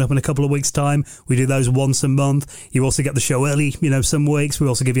those coming up in a couple of weeks' time. We do those once a month. You also get the show early, some weeks. We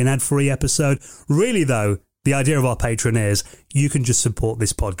also give you an ad-free episode. Really, though, the idea of our Patreon is you can just support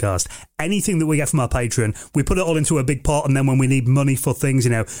this podcast. Anything that we get from our Patreon, we put it all into a big pot, and then when we need money for things,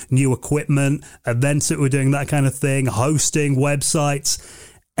 new equipment, events that we're doing, that kind of thing, hosting, websites,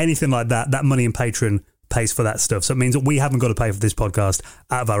 anything like that, that money in Patreon pays for that stuff. So it means that we haven't got to pay for this podcast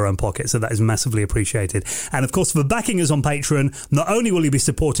out of our own pocket. So that is massively appreciated. And of course, for backing us on Patreon, not only will you be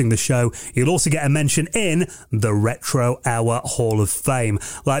supporting the show, you'll also get a mention in the Retro Hour Hall of Fame.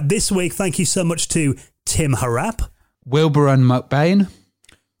 Like this week, thank you so much to Tim Harap, Wilbur and McBain,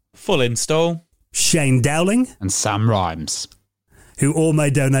 Full Install, Shane Dowling, and Sam Rhymes, who all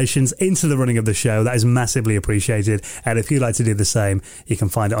made donations into the running of the show. That is massively appreciated. And if you'd like to do the same, you can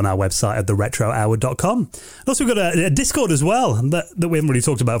find it on our website at theretrohour.com. Also, we've got a Discord as well that we haven't really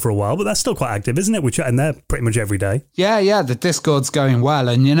talked about for a while, but that's still quite active, isn't it? We're chatting there pretty much every day. Yeah, the Discord's going well.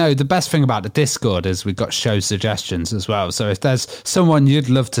 And, the best thing about the Discord is we've got show suggestions as well. So if there's someone you'd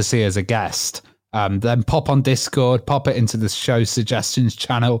love to see as a guest, then pop on Discord, pop it into the show suggestions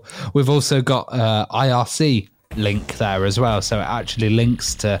channel. We've also got IRC link there as well, so it actually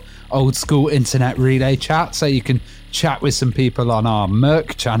links to old school internet relay chat, so you can chat with some people on our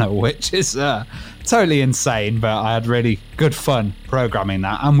Merc channel, which is totally insane, but I had really good fun programming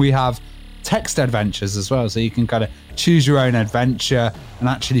that. And we have text adventures as well, so you can kind of choose your own adventure and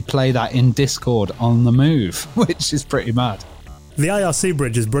actually play that in Discord on the move, which is pretty mad. The IRC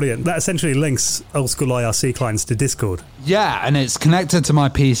bridge is brilliant. That essentially links old school IRC clients to Discord. Yeah, and it's connected to my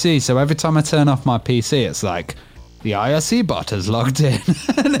PC, so every time I turn off my PC, it's like, the IRC bot is logged in.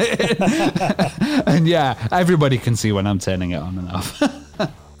 And yeah, everybody can see when I'm turning it on and off.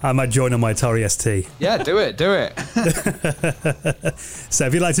 I might join on my Atari ST. Yeah, do it. So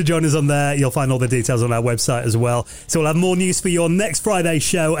if you'd like to join us on there, you'll find all the details on our website as well. So we'll have more news for you on next Friday's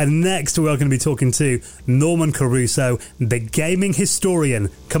show. And next, we're going to be talking to Norman Caruso, the gaming historian,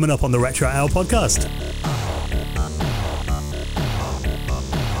 coming up on the Retro Hour podcast.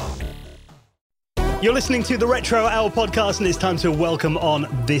 You're listening to the Retro Hour podcast, and it's time to welcome on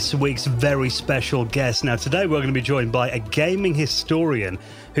this week's very special guest. Now, today we're going to be joined by a gaming historian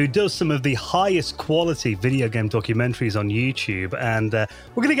who does some of the highest quality video game documentaries on YouTube, and we're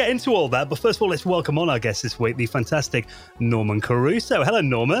going to get into all that. But first of all, let's welcome on our guest this week, the fantastic Norman Caruso. Hello,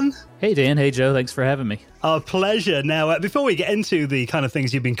 Norman. Hey, Dan. Hey, Joe. Thanks for having me. Our pleasure. Now, before we get into the kind of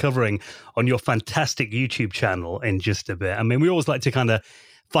things you've been covering on your fantastic YouTube channel in just a bit, I mean, we always like to kind of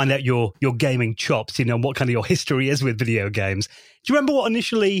find out your gaming chops, what kind of your history is with video games. Do you remember what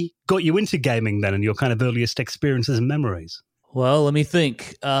initially got you into gaming then and your kind of earliest experiences and memories? Well, let me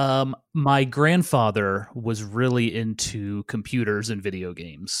think. My grandfather was really into computers and video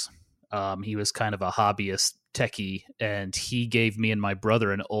games. He was kind of a hobbyist techie, and he gave me and my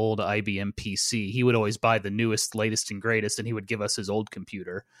brother an old IBM PC. He would always buy the newest, latest, and greatest, and he would give us his old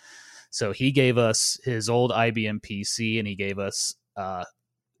computer. So he gave us his old IBM PC, and he gave us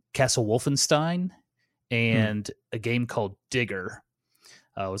Castle Wolfenstein and a game called Digger.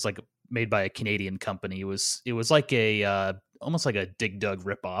 It was like made by a Canadian company. It was like a almost like a Dig Dug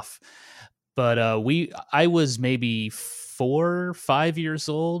ripoff. But I was maybe 4 or 5 years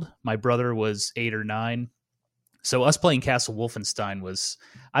old. My brother was 8 or 9. So us playing Castle Wolfenstein was,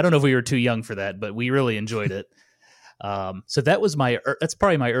 I don't know if we were too young for that, but we really enjoyed it. So that's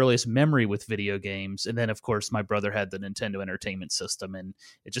probably my earliest memory with video games. And then, of course, my brother had the Nintendo Entertainment System, and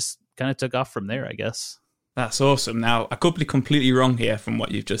it just kind of took off from there, I guess. That's awesome. Now, I could be completely wrong here from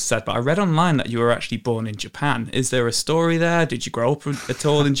what you've just said, but I read online that you were actually born in Japan. Is there a story there? Did you grow up at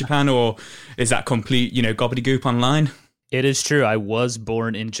all in Japan, or is that complete, gobbledygook online? It is true. I was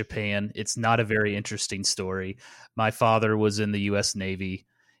born in Japan. It's not a very interesting story. My father was in the U.S. Navy.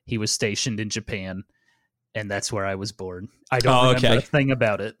 He was stationed in Japan, and that's where I was born. I don't remember a thing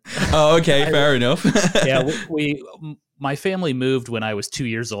about it. Oh, okay. Fair enough. Yeah, my family moved when I was 2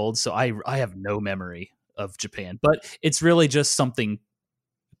 years old, so I have no memory of Japan. But it's really just something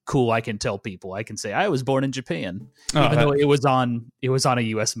cool I can tell people. I can say I was born in Japan, even though it was on a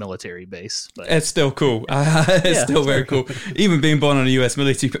U.S. military base. But it's still cool. It's still very cool. Even being born on a U.S.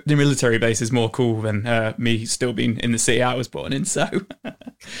 military base is more cool than me still being in the city I was born in. So,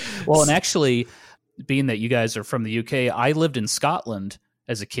 well, and actually, being that you guys are from the UK, I lived in Scotland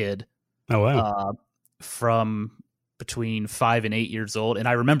as a kid. Oh wow! From between 5 and 8 years old, and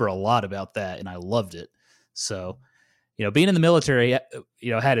I remember a lot about that, and I loved it. So, being in the military,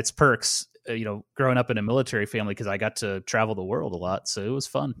 had its perks, growing up in a military family, because I got to travel the world a lot. So it was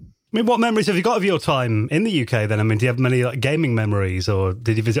fun. I mean, what memories have you got of your time in the UK then? I mean, do you have many gaming memories, or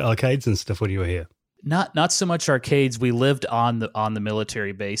did you visit arcades and stuff when you were here? Not so much arcades. We lived on the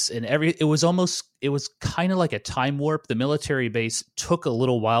military base, and it was kind of like a time warp. The military base took a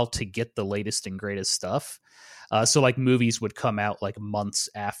little while to get the latest and greatest stuff. So like movies would come out like months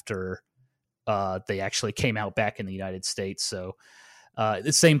after they actually came out back in the United States. So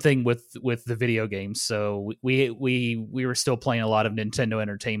the same thing with the video games. So we were still playing a lot of Nintendo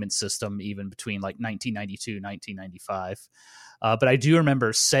Entertainment System even between like 1992, 1995. But I do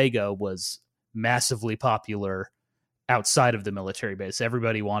remember Sega was massively popular outside of the military base.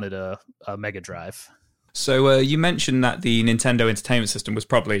 Everybody wanted a Mega Drive. So you mentioned that the Nintendo Entertainment System was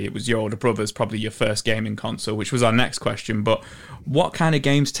your older brother's, probably your first gaming console, which was our next question. But what kind of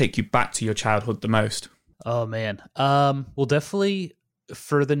games take you back to your childhood the most? Oh, man. Well, definitely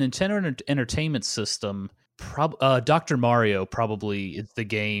for the Nintendo Entertainment System, Dr. Mario probably is the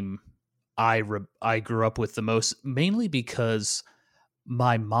game I grew up with the most, mainly because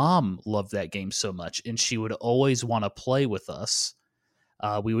my mom loved that game so much, and she would always want to play with us.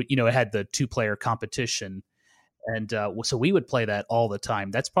 We would, it had the 2-player competition, and so we would play that all the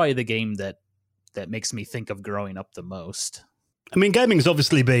time. That's probably the game that makes me think of growing up the most. I mean, gaming's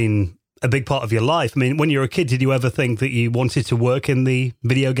obviously been a big part of your life. I mean, when you were a kid, did you ever think that you wanted to work in the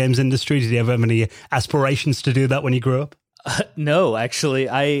video games industry? Did you ever have any aspirations to do that when you grew up? No, actually,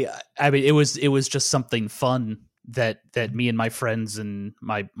 I mean, it was just something fun that me and my friends and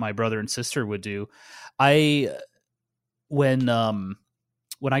my brother and sister would do.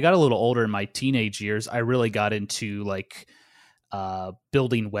 When I got a little older in my teenage years, I really got into like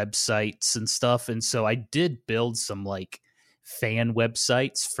building websites and stuff. And so I did build some like fan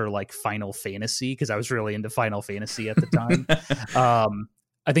websites for like Final Fantasy, because I was really into Final Fantasy at the time.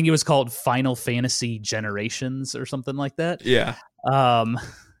 I think it was called Final Fantasy Generations or something like that. Yeah.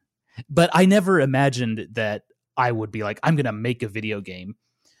 But I never imagined that I would be like, I'm going to make a video game.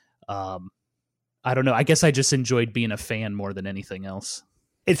 I don't know. I guess I just enjoyed being a fan more than anything else.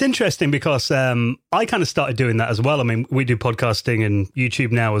 It's interesting because I kind of started doing that as well. I mean, we do podcasting and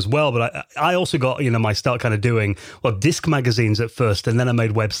YouTube now as well, but I also got, my start kind of doing, disc magazines at first, and then I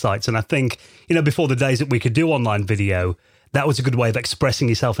made websites. And I think, before the days that we could do online video, that was a good way of expressing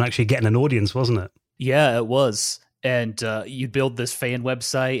yourself and actually getting an audience, wasn't it? Yeah, it was. And you'd build this fan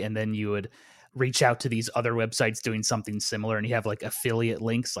website, and then you would reach out to these other websites doing something similar, and you have like affiliate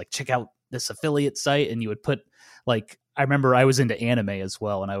links, like check out this affiliate site, and you would put like, I remember I was into anime as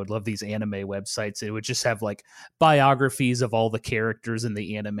well, and I would love these anime websites. It would just have like biographies of all the characters in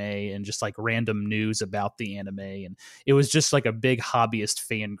the anime and just like random news about the anime. And it was just like a big hobbyist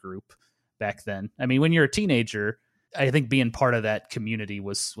fan group back then. I mean, when you're a teenager, I think being part of that community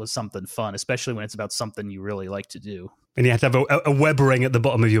was something fun, especially when it's about something you really like to do. And you had to have a web ring at the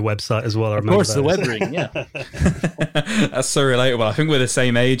bottom of your website as well. I remember the web ring, yeah. That's so relatable. I think we're the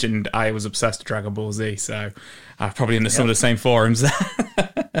same age, and I was obsessed with Dragon Ball Z, so I'm probably in some of the same forums.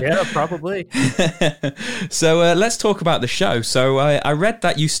 Yeah, probably. So let's talk about the show. So I read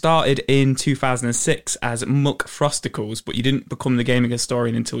that you started in 2006 as Muck Frosticles, but you didn't become the gaming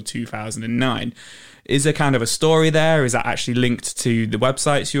historian until 2009. Is there kind of a story there? Is that actually linked to the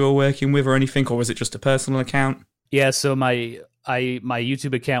websites you were working with or anything, or was it just a personal account? Yeah, so my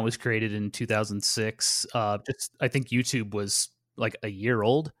YouTube account was created in 2006. I think YouTube was like a year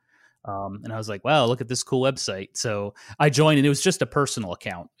old. And I was like, wow, look at this cool website. So I joined, and it was just a personal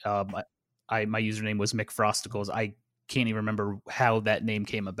account. My username was McFrosticles. I can't even remember how that name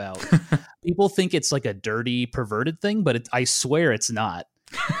came about. People think it's like a dirty, perverted thing, but I swear it's not.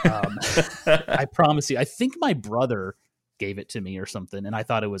 I promise you. I think my brother gave it to me or something, and I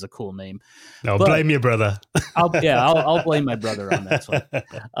thought it was a cool name. No, blame your brother. I'll blame my brother on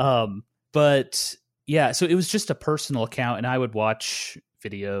that one. But yeah, so it was just a personal account, and I would watch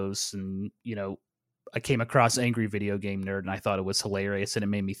videos, and I came across Angry Video Game Nerd, and I thought it was hilarious, and it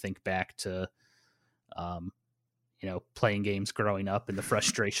made me think back to playing games growing up and the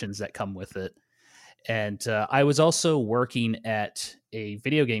frustrations that come with it. And I was also working at a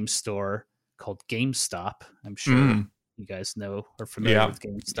video game store called GameStop. I'm sure you guys know or familiar with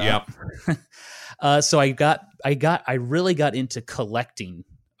GameStop. Yeah. So I really got into collecting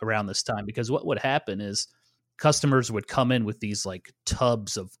around this time, because what would happen is customers would come in with these like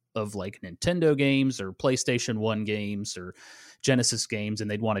tubs of like Nintendo games or PlayStation 1 games or Genesis games, and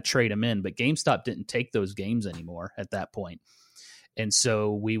they'd want to trade them in. But GameStop didn't take those games anymore at that point. And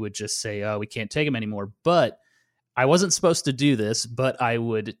so we would just say, oh, we can't take them anymore. But I wasn't supposed to do this, but I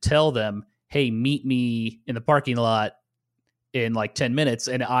would tell them, hey, meet me in the parking lot in like 10 minutes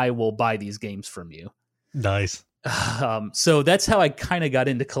and I will buy these games from you. Nice. So that's how I kind of got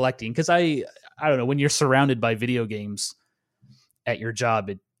into collecting, because I don't know, when you're surrounded by video games at your job,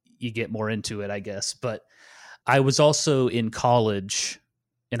 you get more into it, I guess. But I was also in college,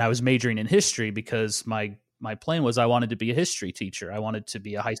 and I was majoring in history because my plan was I wanted to be a history teacher. I wanted to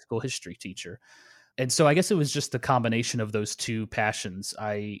be a high school history teacher. And so I guess it was just the combination of those two passions.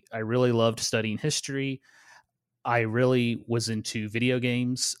 I really loved studying history. I really was into video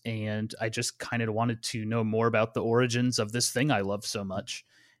games, and I just kind of wanted to know more about the origins of this thing I love so much.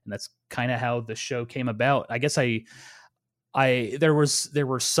 And that's kind of how the show came about. I guess there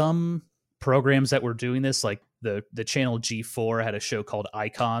were some programs that were doing this, like the channel G4 had a show called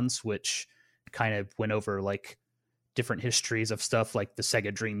Icons, which kind of went over like different histories of stuff like the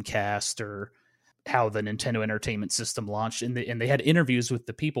Sega Dreamcast or how the Nintendo Entertainment System launched, and they had interviews with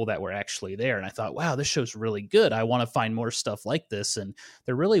the people that were actually there. And I thought, wow, this show's really good. I want to find more stuff like this. And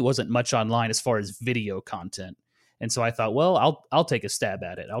there really wasn't much online as far as video content. And so I thought, well, I'll take a stab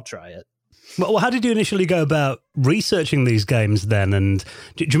at it. I'll try it. Well, how did you initially go about researching these games then? And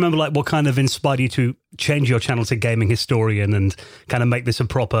do you remember like what kind of inspired you to change your channel to Gaming Historian and kind of make this a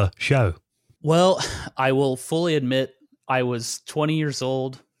proper show? Well, I will fully admit I was 20 years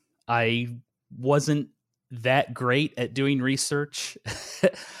old. I wasn't that great at doing research.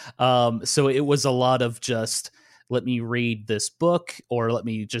 So it was a lot of just, let me read this book or let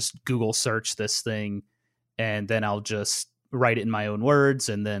me just Google search this thing, and then I'll just write it in my own words,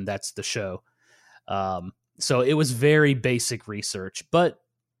 and then that's the show. So it was very basic research, but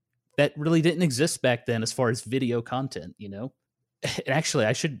that really didn't exist back then as far as video content, And actually,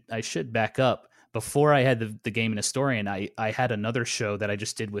 I should back up. Before I had the Gaming Historian, I had another show that I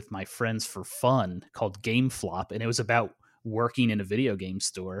just did with my friends for fun called Game Flop, and it was about working in a video game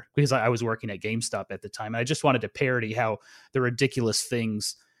store, because I was working at GameStop at the time. And I just wanted to parody how the ridiculous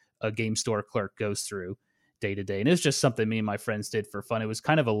things a game store clerk goes through day to day. And it was just something me and my friends did for fun. It was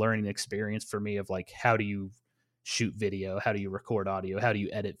kind of a learning experience for me of like, how do you shoot video? How do you record audio? How do you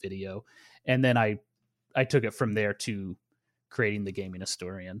edit video? And then I took it from there to creating the Gaming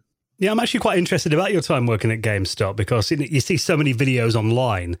Historian. Yeah, I'm actually quite interested about your time working at GameStop, because you see so many videos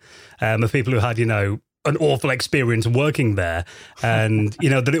online of people who had, an awful experience working there, and,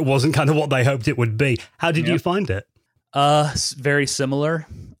 that it wasn't kind of what they hoped it would be. How did you find it? Very similar.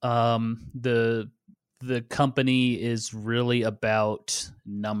 The company is really about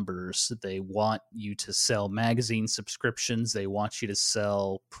numbers. They want you to sell magazine subscriptions. They want you to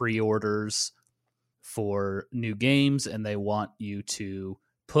sell pre-orders for new games, and they want you to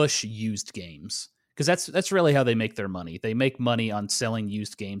push used games, because that's really how they make their money. They make money on selling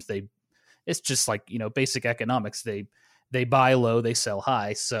used games. It's just like, basic economics. They buy low, they sell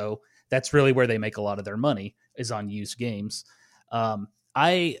high. So that's really where they make a lot of their money, is on used games.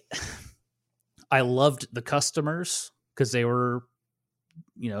 I loved the customers. because they were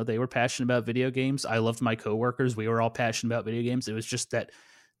passionate about video games. I loved my coworkers. We were all passionate about video games. It was just that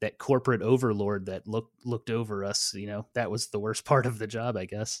corporate overlord that looked over us. That was the worst part of the job, I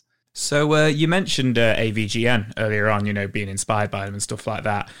guess. So you mentioned AVGN earlier on, being inspired by them and stuff like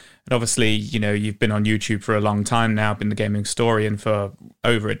that. And obviously, you've been on YouTube for a long time now, been the gaming historian for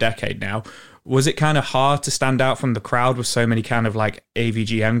over a decade now. Was it kind of hard to stand out from the crowd with so many kind of like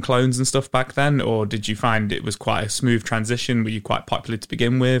AVGN clones and stuff back then? Or did you find it was quite a smooth transition? Were you quite popular to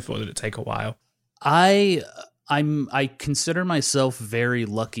begin with, or did it take a while? I consider myself very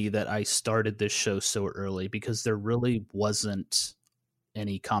lucky that I started this show so early, because there really wasn't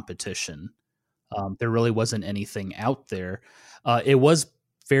any competition. There really wasn't anything out there. It was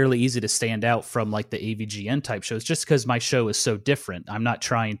fairly easy to stand out from like the AVGN type shows, just because my show is so different. I'm not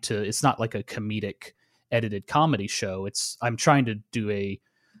trying to, it's not like a comedic edited comedy show. I'm trying to do a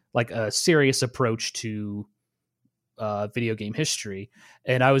serious approach to video game history.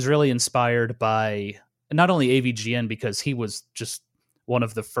 And I was really inspired by not only AVGN, because he was just one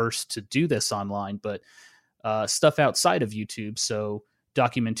of the first to do this online, but stuff outside of YouTube. So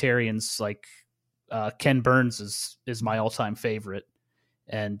documentarians like Ken Burns is my all-time favorite.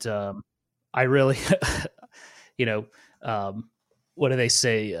 And I really, what do they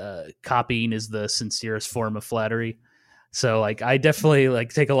say? Copying is the sincerest form of flattery. So like, I definitely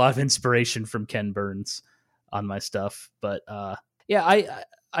take a lot of inspiration from Ken Burns on my stuff. But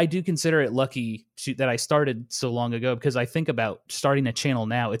I do consider it lucky that I started so long ago, because I think about starting a channel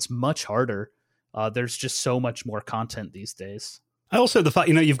now, it's much harder. There's just so much more content these days. Also, the fact,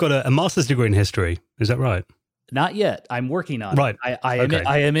 you've got a master's degree in history. Is that right? Not yet. I'm working on it.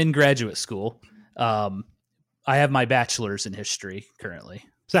 I am in graduate school. I have my bachelor's in history currently.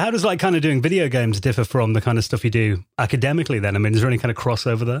 So how does kind of doing video games differ from the kind of stuff you do academically then? I mean, is there any kind of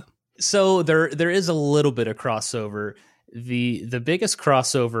crossover there? So there is a little bit of crossover. The biggest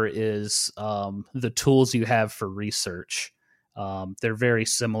crossover is the tools you have for research. They're very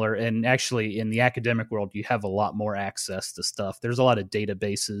similar. And actually, in the academic world, you have a lot more access to stuff. There's a lot of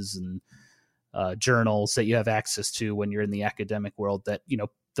databases and journals that you have access to when you're in the academic world that,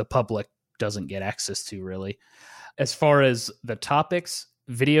 the public doesn't get access to, really. As far as the topics,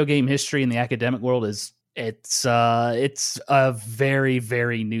 video game history in the academic world it's a very,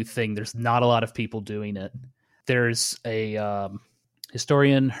 very new thing. There's not a lot of people doing it. There's a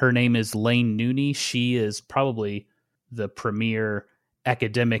historian. Her name is Lane Nooney. She is probably the premier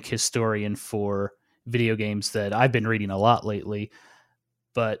academic historian for video games that I've been reading a lot lately.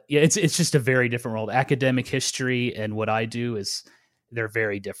 But yeah, it's just a very different world. Academic history and what I do they're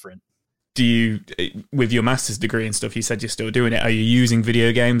very different. Do you, with your master's degree and stuff, you said you're still doing it. Are you using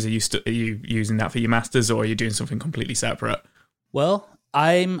video games? Are you using that for your master's, or are you doing something completely separate? Well,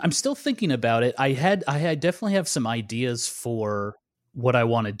 I'm still thinking about it. I definitely have some ideas for what I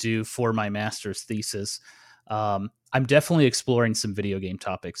want to do for my master's thesis. I'm definitely exploring some video game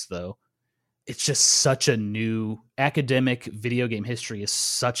topics, though. It's just such a new academic video game history is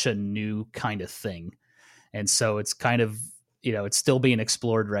such a new kind of thing. And so it's kind of, it's still being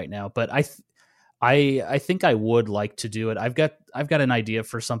explored right now, but I think I would like to do it. I've got an idea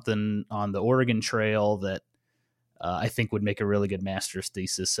for something on the Oregon Trail that I think would make a really good master's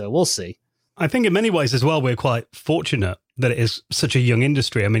thesis. So we'll see. I think in many ways as well, we're quite fortunate that it is such a young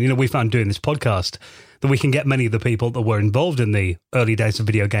industry. I mean, we found doing this podcast that we can get many of the people that were involved in the early days of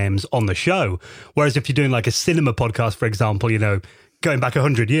video games on the show. Whereas if you're doing a cinema podcast, for example, going back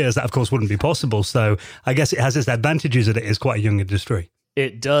 100 years, that of course wouldn't be possible. So I guess it has its advantages that it is quite a young industry.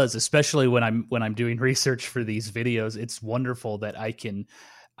 It does, especially when I'm doing research for these videos. It's wonderful that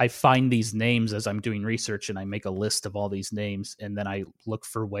I find these names as I'm doing research, and I make a list of all these names, and then I look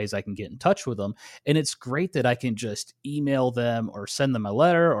for ways I can get in touch with them. And it's great that I can just email them or send them a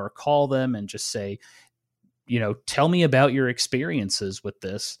letter or call them and just say, tell me about your experiences with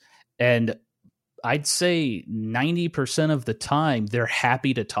this. And I'd say 90% of the time they're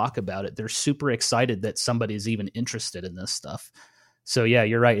happy to talk about it. They're super excited that somebody's even interested in this stuff. So yeah,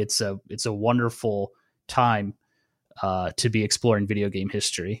 you're right. It's a wonderful time to be exploring video game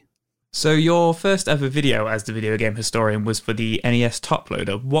history. So your first ever video as the video game historian was for the NES Top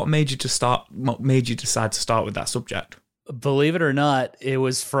Loader. What made you decide to start with that subject? Believe it or not, it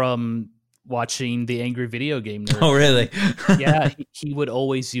was from watching the Angry Video Game Nerd. Oh, really? Yeah, he would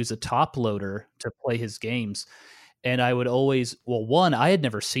always use a top loader to play his games. And I would always, I had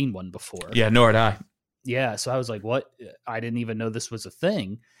never seen one before. Yeah, nor had I. Yeah, so I was like, what? I didn't even know this was a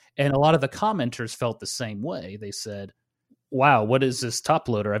thing. And a lot of the commenters felt the same way. They said, wow, what is this top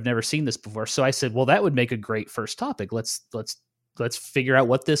loader? I've never seen this before. So I said, well, that would make a great first topic. Let's figure out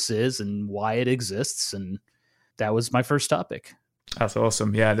what this is and why it exists. And that was my first topic. That's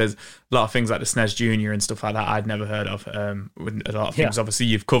awesome. Yeah, there's a lot of things like the SNES Junior and stuff like that I'd never heard of. With a lot of things, obviously,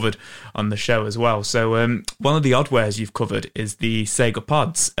 you've covered on the show as well. So one of the oddwares you've covered is the Sega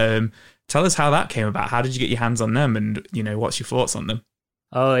Pods. Tell us how that came about. How did you get your hands on them, and what's your thoughts on them?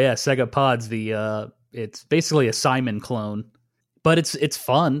 Oh yeah, Sega Pods. It's basically a Simon clone, but it's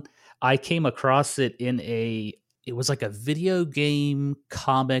fun. I came across it it was like a video game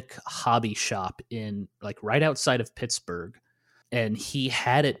comic hobby shop in right outside of Pittsburgh. And he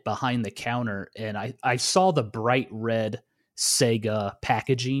had it behind the counter, and I saw the bright red Sega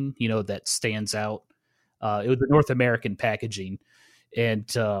packaging, that stands out. It was the North American packaging. And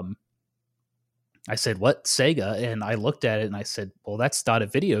I said, "What, Sega?" And I looked at it and I said, "Well, that's not a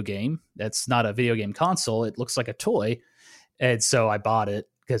video game. That's not a video game console. It looks like a toy." And so I bought it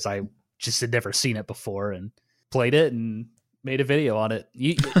because I just had never seen it before and played it and made a video on it.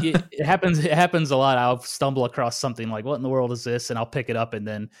 It happens a lot. I'll stumble across something like, what in the world is this? And I'll pick it up. And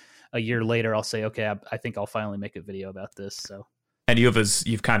then a year later, I'll say, okay, I think I'll finally make a video about this. So any others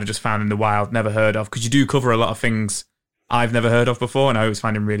you've kind of just found in the wild, never heard of? Because you do cover a lot of things I've never heard of before, and I always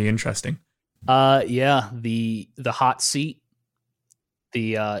find them really interesting. Yeah, the hot seat,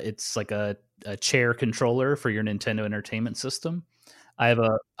 it's like a chair controller for your Nintendo Entertainment System. I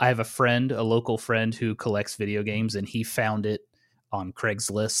have a friend, a local friend who collects video games, and he found it on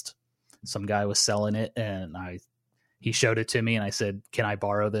Craigslist. Some guy was selling it, and he showed it to me, and I said, "Can I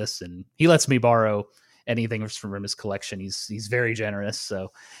borrow this?" And he lets me borrow anything from his collection. He's very generous,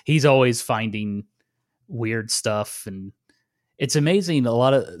 so he's always finding weird stuff, and it's amazing.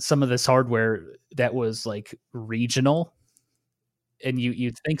 Some of this hardware that was like regional, and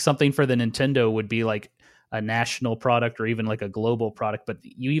you'd think something for the Nintendo would be like a national product or even like a global product, but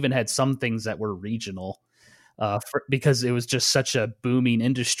you even had some things that were regional because it was just such a booming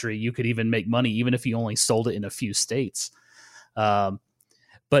industry. You could even make money even if you only sold it in a few states. But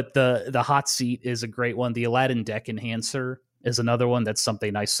the hot seat is a great one. The Aladdin Deck Enhancer is another one. That's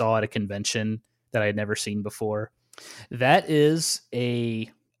something I saw at a convention that I had never seen before. That is a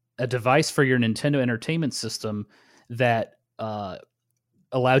device for your Nintendo Entertainment System that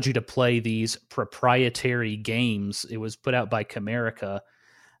allowed you to play these proprietary games. It was put out by Comerica,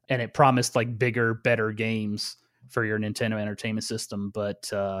 and it promised like bigger, better games for your Nintendo Entertainment System.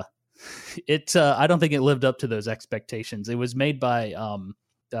 But I don't think it lived up to those expectations. It was made by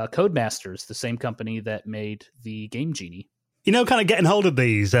Codemasters, the same company that made the Game Genie. Kind of getting hold of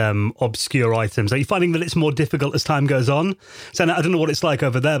these obscure items, are you finding that it's more difficult as time goes on? So I don't know what it's like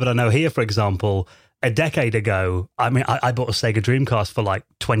over there, but I know here, for example, a decade ago, I bought a Sega Dreamcast for like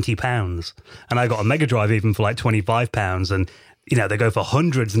 £20, and I got a Mega Drive even for like £25, and they go for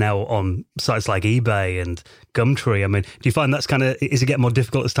hundreds now on sites like eBay and Gumtree. I mean, do you find is it getting more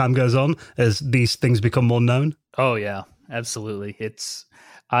difficult as time goes on, as these things become more known? Oh yeah, absolutely.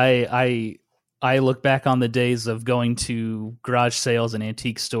 I look back on the days of going to garage sales and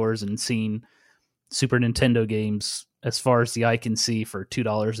antique stores and seeing Super Nintendo games as far as the eye can see for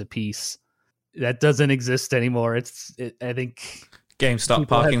 $2 a piece. That doesn't exist anymore. I think GameStop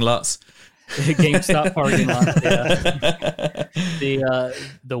parking lots. GameStop parking lots. Yeah.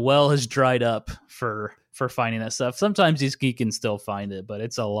 The well has dried up for finding that stuff. Sometimes you can still find it, but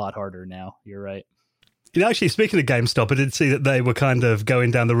it's a lot harder now. You're right. Actually, speaking of GameStop, I did see that they were kind of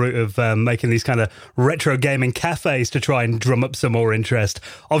going down the route of making these kind of retro gaming cafes to try and drum up some more interest.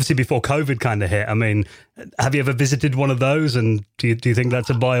 Obviously, before COVID kind of hit. I mean, have you ever visited one of those? And do you think that's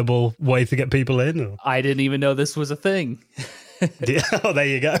a viable way to get people in? Or? I didn't even know this was a thing. Oh, there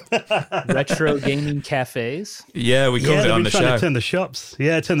you go. Retro gaming cafes. Yeah, we covered it on the show. To turn the shops,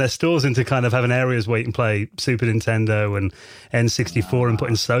 turn their stores into kind of having areas where you can play Super Nintendo and N64 and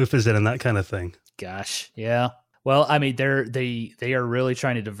putting sofas in and that kind of thing. Gosh, yeah. Well, I mean, they are really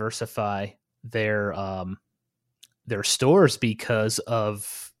trying to diversify their stores because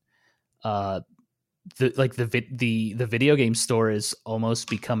of the video game store is almost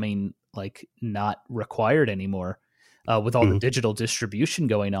becoming like not required anymore with all the digital distribution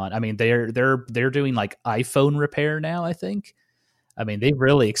going on. I mean, they're doing like iPhone repair now. I think. I mean, they've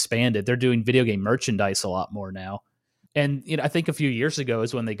really expanded. They're doing video game merchandise a lot more now. And I think a few years ago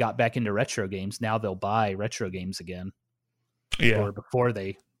is when they got back into retro games. Now they'll buy retro games again. Yeah. Or before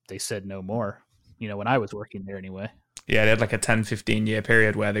they said no more. When I was working there anyway. Yeah, they had like a 10-15 year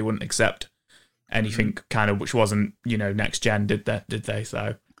period where they wouldn't accept anything kind of which wasn't, next gen, did they?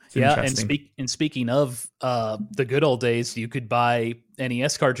 So it's interesting. And speaking of the good old days, you could buy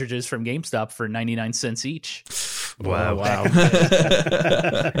NES cartridges from GameStop for 99 cents each. Wow. Wow.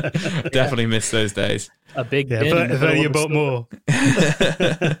 Definitely miss those days. A big Yeah, bin in the if middle only you of the bought store. more.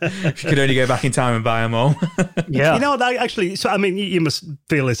 If you could only go back in time and buy them all. Yeah. You know, that actually, so I mean, you must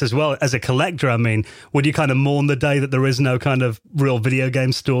feel this as well as a collector. I mean, would you kind of mourn the day that there is no kind of real video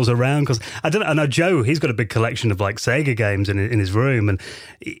game stores around? Because I know Joe, he's got a big collection of like Sega games in his room, and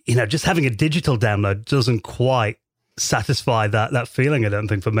you know, just having a digital download doesn't quite satisfy that feeling, I don't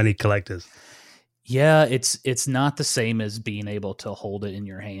think, for many collectors. Yeah, it's not the same as being able to hold it in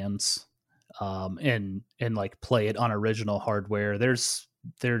your hands, and like play it on original hardware. There's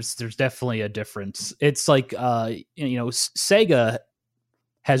definitely a difference. It's like Sega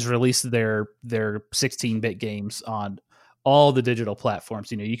has released their 16-bit games on all the digital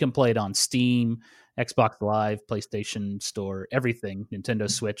platforms. You know, you can play it on Steam, Xbox Live, PlayStation Store, everything,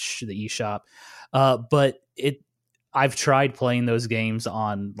 Nintendo Switch, the eShop. But I've tried playing those games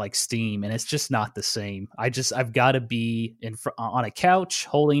on like Steam, and it's just not the same. I've got to be on a couch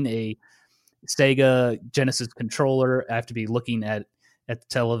holding a Sega Genesis controller. I have to be looking at the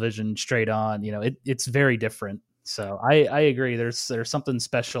television straight on. You know, it's very different. So I agree. There's something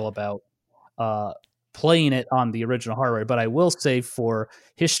special about playing it on the original hardware. But I will say, for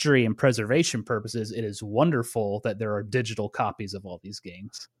history and preservation purposes, it is wonderful that there are digital copies of all these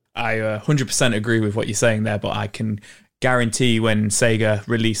games. I 100% agree with what you're saying there, but I can guarantee when Sega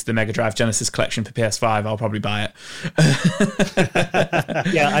released the Mega Drive Genesis collection for PS5, I'll probably buy it.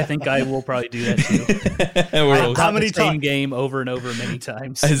 Yeah, I think I will probably do that too. How many same game over and over many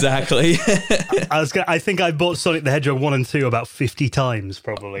times? Exactly. I think I bought Sonic the Hedgehog 1 and 2 about 50 times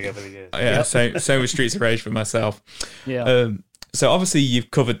probably over the years. Yeah, same with Streets of Rage for myself. Yeah. So obviously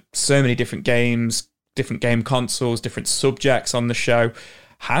you've covered so many different games, different game consoles, different subjects on the show.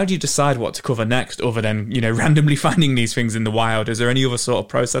 How do you decide what to cover next, other than, you know, randomly finding these things in the wild? Is there any other sort of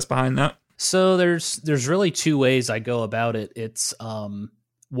process behind that? So there's really two ways I go about it. It's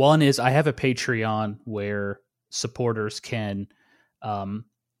one is I have a Patreon where supporters can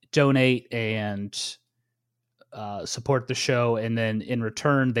donate and support the show, and then in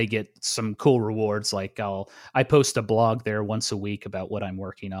return they get some cool rewards. Like I post a blog there once a week about what I'm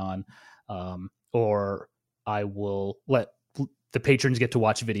working on, or I will let the patrons get to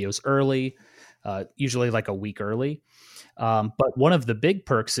watch videos early, usually like a week early. But one of the big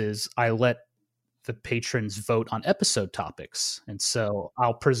perks is I let the patrons vote on episode topics. And so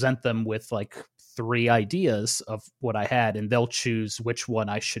I'll present them with like 3 ideas of what I had, and they'll choose which one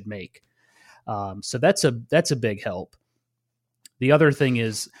I should make. So that's a big help. The other thing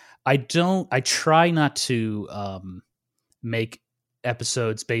is I try not to make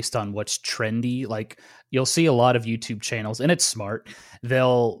episodes based on what's trendy. Like, you'll see a lot of YouTube channels, and it's smart.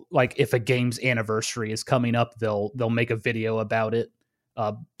 They'll, like, if a game's anniversary is coming up, they'll make a video about it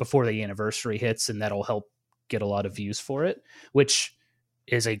before the anniversary hits, and that'll help get a lot of views for it, which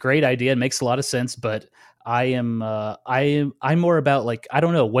is a great idea and makes a lot of sense. But I'm more about, like, I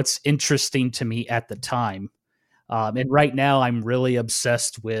don't know, what's interesting to me at the time. And right now I'm really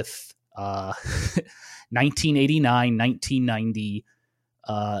obsessed with 1989, 1990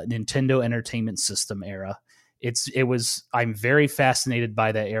 Nintendo Entertainment System era. I'm very fascinated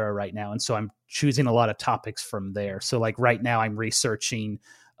by that era right now, and so I'm choosing a lot of topics from there. So, like, right now I'm researching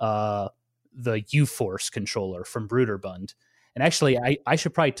the U-Force controller from Bruderbund. And actually, I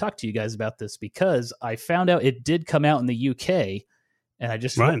should probably talk to you guys about this, because I found out it did come out in the UK, and I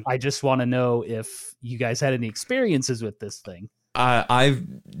just want to know if you guys had any experiences with this thing. I've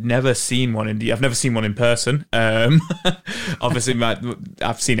never seen one I've never seen one in person. Obviously,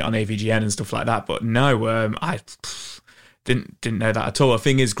 I've seen it on AVGN and stuff like that, but no, I didn't know that at all. The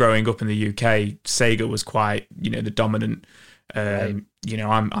thing is, growing up in the UK, Sega was quite, the dominant. Right.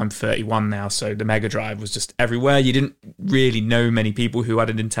 I'm 31 now, so the Mega Drive was just everywhere. You didn't really know many people who had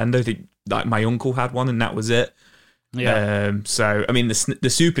a Nintendo. Like, my uncle had one, and that was it. Yeah. So I mean, the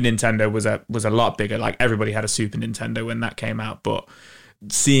Super Nintendo was a lot bigger. Like, everybody had a Super Nintendo when that came out, but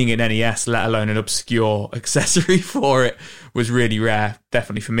seeing an NES, let alone an obscure accessory for it, was really rare.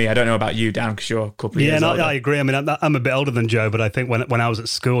 Definitely for me. I don't know about you, Dan, because you're a couple of years older. I agree. I mean, I'm a bit older than Joe, but I think when I was at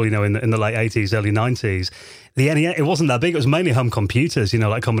school, in the late 80s, early 90s, the NES, it wasn't that big. It was mainly home computers,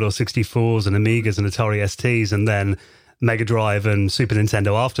 like Commodore 64s and Amigas and Atari STs, and then Mega Drive and Super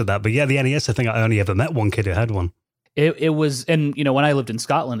Nintendo after that. But yeah, the NES, I think I only ever met one kid who had one. It was, and when I lived in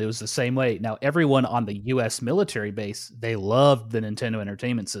Scotland, it was the same way. Now, everyone on the U.S. military base, they loved the Nintendo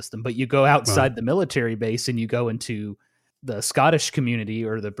Entertainment System, but you go outside the military base and you go into the Scottish community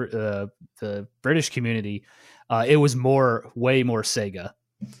or the British community, it was way more Sega,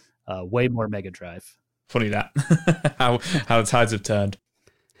 way more Mega Drive. Funny that how the tides have turned.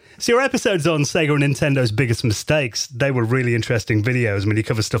 So your episodes on Sega and Nintendo's biggest mistakes, they were really interesting videos. I mean, you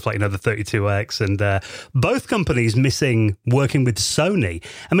cover stuff like, the 32X and both companies missing working with Sony.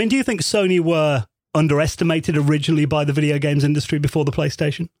 I mean, do you think Sony were underestimated originally by the video games industry before the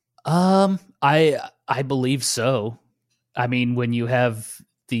PlayStation? I believe so. I mean, when you have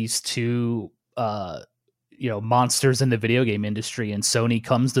these two, monsters in the video game industry, and Sony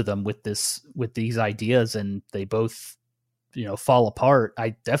comes to them with these ideas, and they both, fall apart. I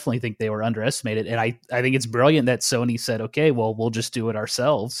definitely think they were underestimated, and I think it's brilliant that Sony said, "Okay, well, we'll just do it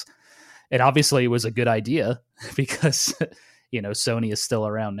ourselves." And obviously, it was a good idea because Sony is still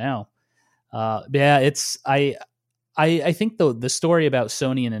around now. I think the story about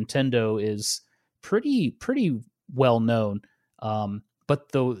Sony and Nintendo is pretty well known.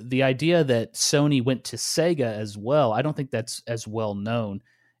 But the idea that Sony went to Sega as well, I don't think that's as well known.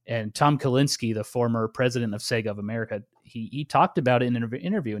 And Tom Kalinske, the former president of Sega of America, he talked about it in an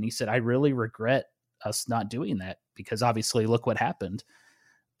interview, and he said, "I really regret us not doing that because obviously look what happened."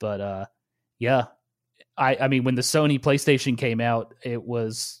 But I mean, when the Sony PlayStation came out, it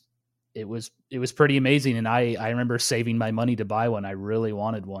was pretty amazing, and I remember saving my money to buy one. I really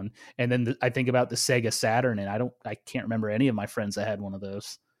wanted one. And then I think about the Sega Saturn, and I can't remember any of my friends that had one of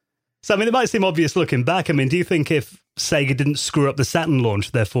those. So, I mean, it might seem obvious looking back. I mean, do you think if Sega didn't screw up the Saturn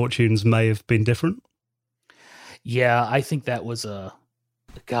launch, their fortunes may have been different? Yeah, I think that was when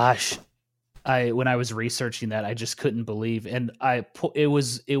I was researching that, I just couldn't believe, and it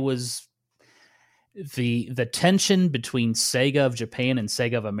was the tension between Sega of Japan and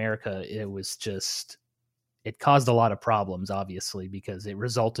Sega of America. It caused a lot of problems, obviously, because it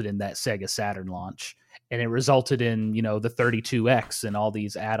resulted in that Sega Saturn launch, and it resulted in, the 32X and all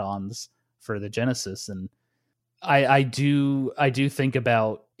these add-ons for the Genesis. And I do think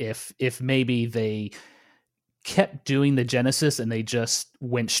about if maybe they kept doing the Genesis and they just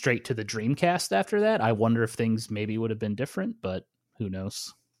went straight to the Dreamcast after that, I wonder if things maybe would have been different, but who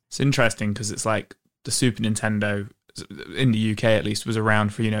knows? It's interesting because it's like the Super Nintendo, in the UK at least, was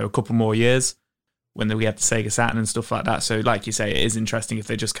around for, a couple more years when we had the Sega Saturn and stuff like that. So like you say, it is interesting if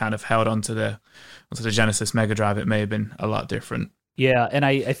they just kind of held onto the Genesis Mega Drive, it may have been a lot different. Yeah, and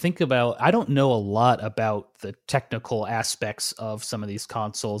I think about, I don't know a lot about the technical aspects of some of these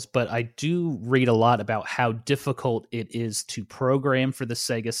consoles, but I do read a lot about how difficult it is to program for the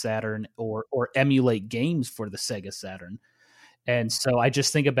Sega Saturn or emulate games for the Sega Saturn. And so I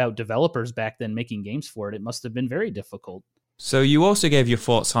just think about developers back then making games for it. It must have been very difficult. So you also gave your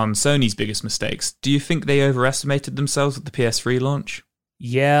thoughts on Sony's biggest mistakes. Do you think they overestimated themselves with the PS3 launch?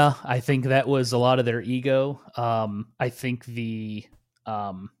 Yeah, I think that was a lot of their ego. I think the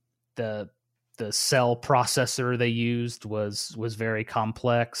cell processor they used was very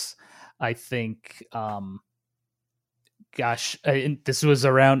complex. I think, this was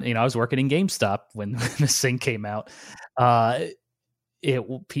around, I was working in GameStop when this thing came out. The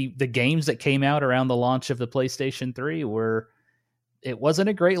games that came out around the launch of the PlayStation 3 it wasn't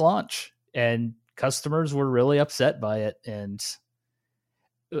a great launch, and customers were really upset by it. And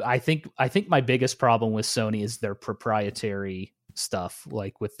I think my biggest problem with Sony is their proprietary stuff,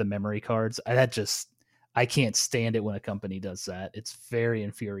 like with the memory cards. I can't stand it when a company does that. It's very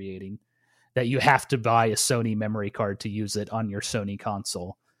infuriating that you have to buy a Sony memory card to use it on your Sony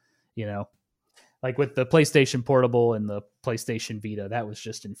console. Like with the PlayStation Portable and the PlayStation Vita, that was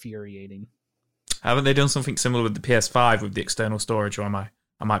just infuriating. Haven't they done something similar with the PS5 with the external storage, or I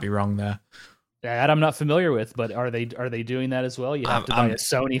might be wrong there? That I'm not familiar with, but are they doing that as well? You have to buy a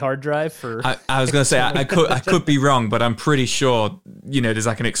Sony hard drive for. I was going to say I could be wrong, but I'm pretty sure there's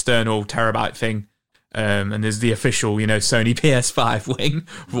like an external terabyte thing, and there's the official Sony PS5 wing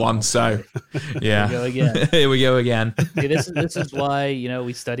one. So yeah, here we go again. Yeah, this is why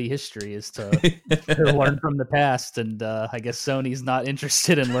we study history, is to learn from the past, and I guess Sony's not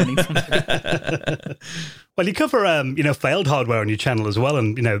interested in learning from that. Well, you cover, failed hardware on your channel as well,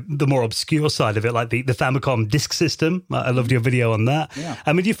 and, the more obscure side of it, like the Famicom disk system. I loved your video on that. Yeah.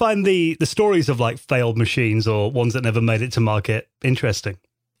 I mean, do you find the stories of, like, failed machines or ones that never made it to market interesting?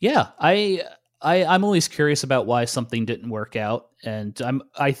 Yeah, I'm always curious about why something didn't work out. And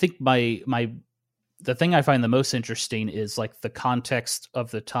I think the thing I find the most interesting is, like, the context of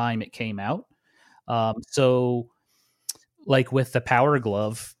the time it came out. So, like, with the Power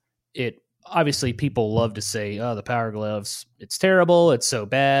Glove, obviously people love to say, "Oh, the Power Gloves, it's terrible, it's so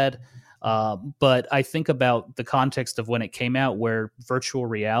bad." But I think about the context of when it came out, where virtual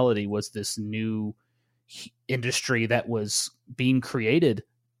reality was this new industry that was being created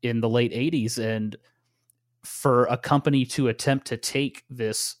in the late 80s. And for a company to attempt to take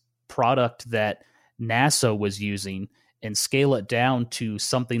this product that NASA was using and scale it down to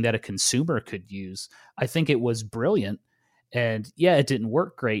something that a consumer could use. I think it was brilliant. And yeah, it didn't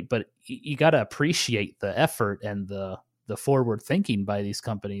work great, but you got to appreciate the effort and the forward thinking by these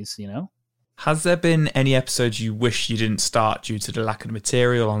companies, you know? Has there been any episodes you wish you didn't start due to the lack of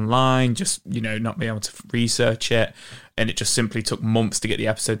material online, just, you know, not being able to research it, and it just simply took months to get the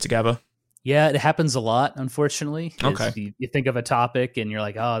episode together? Yeah, it happens a lot, unfortunately. Okay. You think of a topic and you're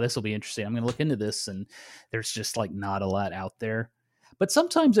like, oh, this will be interesting. I'm going to look into this. And there's just like not a lot out there. But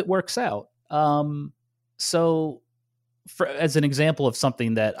sometimes it works out. As an example of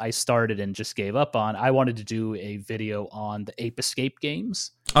something that I started and just gave up on, I wanted to do a video on the Ape Escape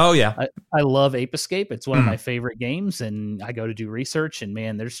games. Oh, yeah. I love Ape Escape. It's one of my favorite games. And I go to do research. And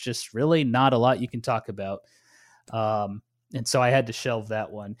man, there's just really not a lot you can talk about. And so I had to shelve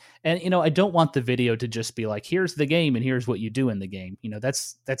that one. And, you know, I don't want the video to just be like, here's the game and here's what you do in the game. You know,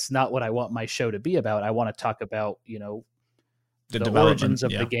 that's not what I want my show to be about. I want to talk about, you know, the origins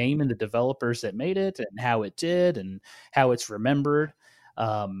of the game and the developers that made it and how it did and how it's remembered.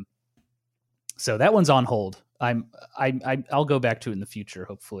 So that one's on hold. I'll go back to it in the future,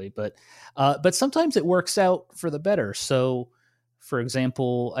 hopefully. But sometimes it works out for the better. So, for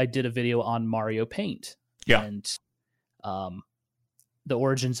example, I did a video on Mario Paint. Yeah. And the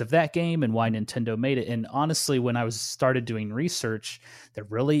origins of that game and why Nintendo made it. And honestly, when I started doing research, there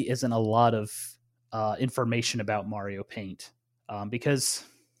really isn't a lot of information about Mario Paint because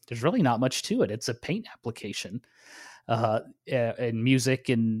there's really not much to it. It's a paint application and music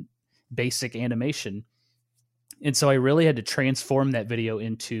and basic animation. And so I really had to transform that video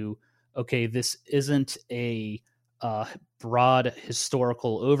into, okay, this isn't a broad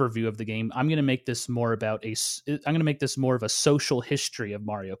historical overview of the game. I'm going to make this more of a social history of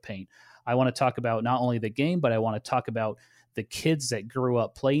Mario Paint. I want to talk about not only the game, but I want to talk about the kids that grew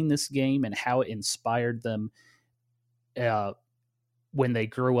up playing this game and how it inspired them when they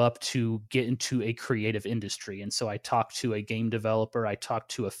grew up to get into a creative industry. And so I talked to a game developer, I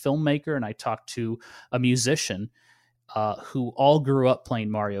talked to a filmmaker, and I talked to a musician who all grew up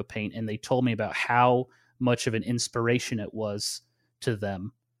playing Mario Paint. And they told me about how much of an inspiration it was to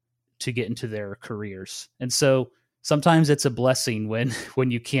them to get into their careers. And so sometimes it's a blessing when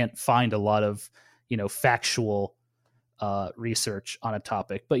you can't find a lot of, you know, factual research on a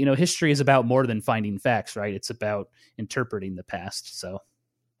topic. But, you know, history is about more than finding facts, right? It's about interpreting the past. So,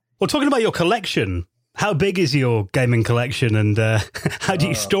 well, talking about your collection, how big is your gaming collection and how do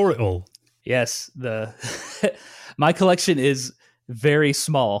you store it all? Yes, my collection is very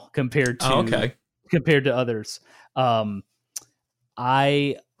small compared to others.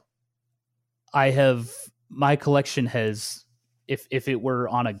 My collection has, if it were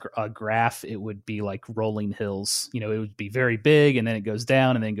on a graph, it would be like rolling hills. You know, it would be very big and then it goes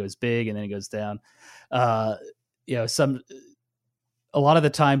down and then it goes big and then it goes down. You know, a lot of the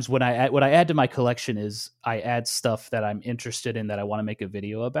times what I add to my collection is I add stuff that I'm interested in that I want to make a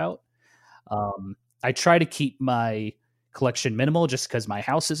video about. I try to keep my collection minimal just because my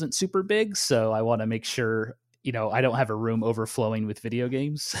house isn't super big. So I want to make sure, you know, I don't have a room overflowing with video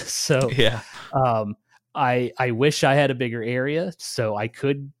games. So yeah, I wish I had a bigger area so I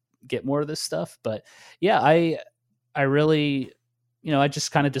could get more of this stuff. But yeah, I really, you know, I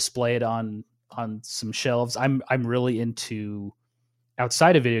just kind of display it on some shelves. I'm really into,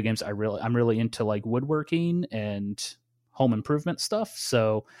 outside of video games, I'm really into like woodworking and home improvement stuff.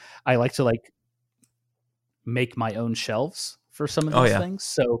 So I like to like make my own shelves for some of these things.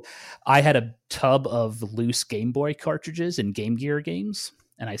 So I had a tub of loose Game Boy cartridges and Game Gear games.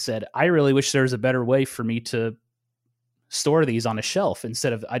 And I said, I really wish there was a better way for me to store these on a shelf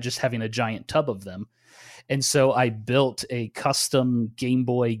instead of just having a giant tub of them. And so I built a custom Game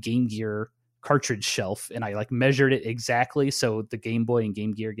Boy Game Gear cartridge shelf, and I like measured it exactly so the Game Boy and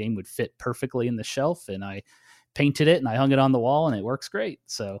Game Gear game would fit perfectly in the shelf. And I painted it and I hung it on the wall and it works great.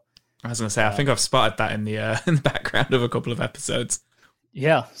 So I was going to say, I think I've spotted that in the background of a couple of episodes.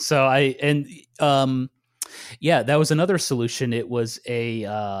 Yeah. So that was another solution. It was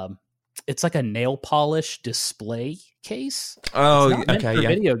it's like a nail polish display case. Oh, okay. For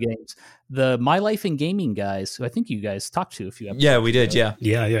video games. The My Life in Gaming guys, who I think you guys talked to a few episodes ago. Yeah, we did. Yeah.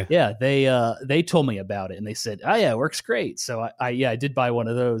 Yeah. They told me about it and they said, oh yeah, it works great. So I did buy one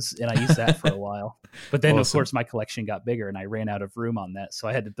of those and I used that for a while. But then, Of course, my collection got bigger and I ran out of room on that. So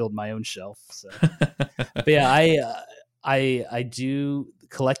I had to build my own shelf. So, but yeah, I do.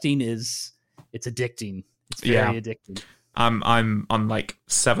 Collecting it's addicting. It's very addicting. I'm on like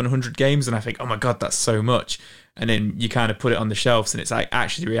 700 games and I think, oh my God, that's so much. And then you kind of put it on the shelves and it's like,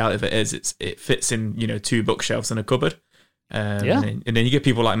 actually the reality of it is it fits in, you know, 2 bookshelves and a cupboard. And then you get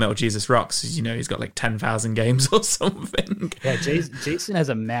people like Metal Jesus Rocks, you know, he's got like 10,000 games or something. Yeah, Jason has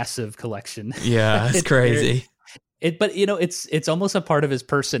a massive collection. Yeah, it's crazy. But you know, it's almost a part of his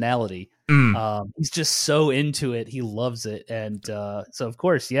personality. He's just so into it. He loves it. And so of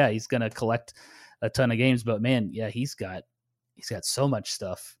course, yeah, he's going to collect a ton of games, but man, yeah, he's got so much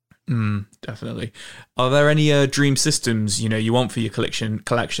stuff. Definitely. Are there any dream systems, you know, you want for your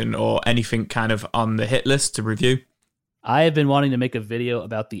collection or anything kind of on the hit list to review? I have been wanting to make a video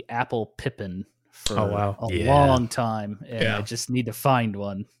about the Apple Pippin for a long time, and I just need to find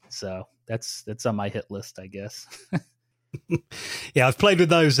one. So that's on my hit list, I guess. Yeah, I've played with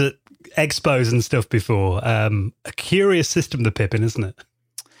those at expos and stuff before. A curious system, the Pippin, isn't it?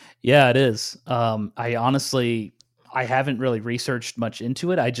 Yeah, it is. I haven't really researched much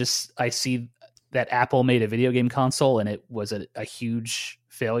into it. I see that Apple made a video game console and it was a huge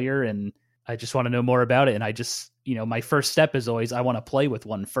failure, and I just want to know more about it. And I just, you know, my first step is always I want to play with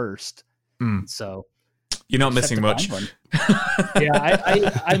one first. So you're not missing much. Yeah,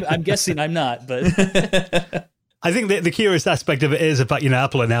 I'm guessing I'm not, but I think the curious aspect of it is about, you know,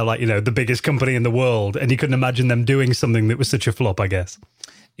 Apple are now like, you know, the biggest company in the world, and you couldn't imagine them doing something that was such a flop, I guess.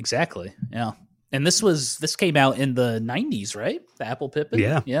 Exactly. Yeah. And this came out in the 90s, right? The Apple Pippin?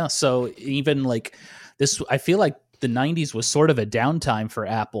 Yeah. Yeah. So even like this, I feel like the 90s was sort of a downtime for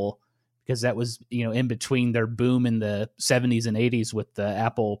Apple, because that was, you know, in between their boom in the 70s and 80s with the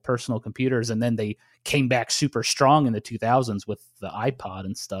Apple personal computers. And then they came back super strong in the 2000s with the iPod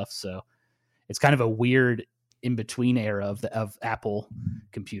and stuff. So it's kind of a weird in-between era of Apple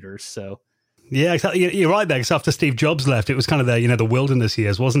computers. So yeah, exactly. You're right there, because after Steve Jobs left, it was kind of the, you know, the wilderness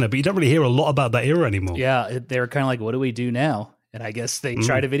years, wasn't it? But you don't really hear a lot about that era anymore. Yeah, they were kind of like, what do we do now? And I guess they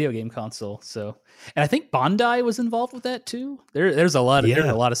tried a video game console. So, and I think Bandai was involved with that too. There's a lot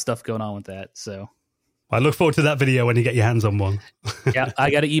of stuff going on with that. So I look forward to that video when you get your hands on one. Yeah,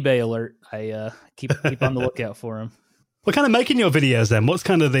 I got an eBay alert. I keep on the lookout for them. What kind of making your videos then? What's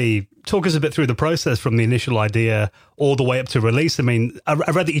kind of talk us a bit through the process from the initial idea all the way up to release. I mean, I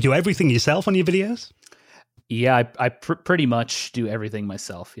read that you do everything yourself on your videos. Yeah, I pretty much do everything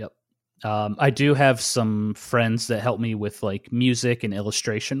myself. Yep. I do have some friends that help me with like music and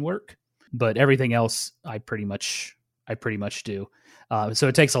illustration work, but everything else I pretty much do. So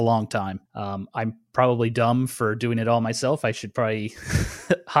it takes a long time. I'm probably dumb for doing it all myself. I should probably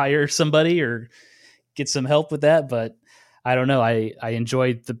hire somebody or get some help with that, but I don't know. I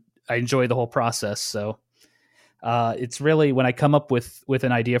enjoy the whole process. So it's really, when I come up with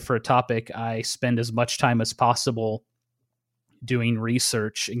an idea for a topic, I spend as much time as possible doing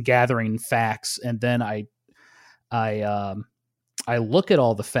research and gathering facts, and then I look at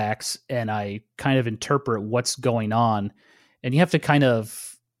all the facts and I kind of interpret what's going on. And you have to kind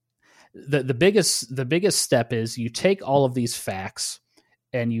of the biggest step is you take all of these facts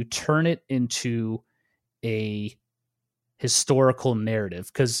and you turn it into a historical narrative,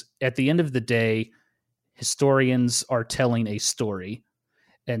 because at the end of the day, historians are telling a story,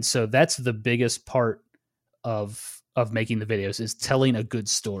 and so that's the biggest part of making the videos, is telling a good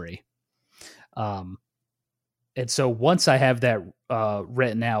story. And so once I have that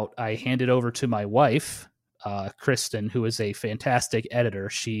written out, I hand it over to my wife, Kristen, who is a fantastic editor.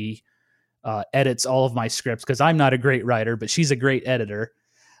 She edits all of my scripts, because I'm not a great writer, but she's a great editor.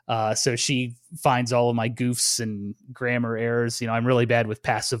 So she finds all of my goofs and grammar errors. You know, I'm really bad with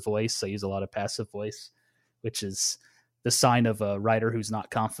passive voice. I use a lot of passive voice, which is the sign of a writer who's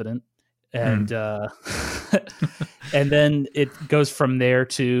not confident. And and then it goes from there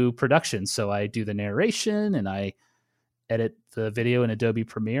to production. So I do the narration and I edit the video in Adobe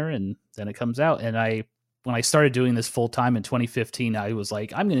Premiere, and then it comes out. And when I started doing this full time in 2015, I was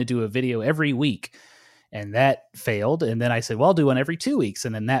like, I'm going to do a video every week. And that failed. And then I said, well, I'll do one every 2 weeks.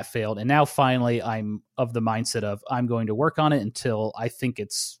 And then that failed. And now finally I'm of the mindset of I'm going to work on it until I think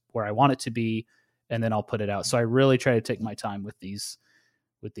it's where I want it to be. And then I'll put it out. So I really try to take my time with these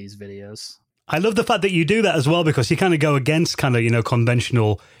videos. I love the fact that you do that as well, because you kind of go against kind of, you know,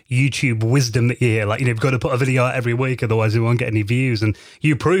 conventional YouTube wisdom that you hear. Like, you know, you've got to put a video out every week, otherwise you won't get any views. And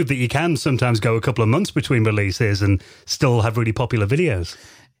you prove that you can sometimes go a couple of months between releases and still have really popular videos.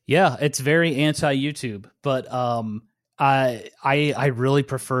 Yeah, it's very anti-YouTube, but I really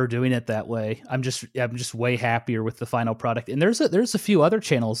prefer doing it that way. I'm just way happier with the final product. And there's a few other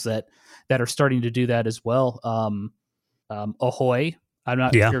channels that are starting to do that as well. Ahoy, I'm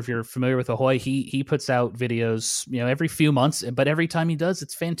not sure if you're familiar with Ahoy. He puts out videos, you know, every few months, but every time he does,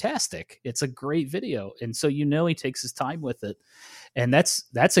 it's fantastic. It's a great video, and so you know he takes his time with it. And that's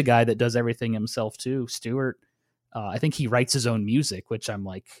a guy that does everything himself too, Stuart. I think he writes his own music, which I'm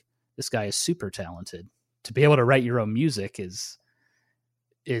like, this guy is super talented. to be able to write your own music is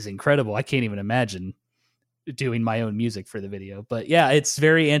incredible. I can't even imagine doing my own music for the video. But yeah, it's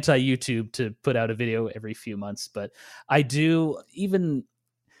very anti-YouTube to put out a video every few months. But I do, even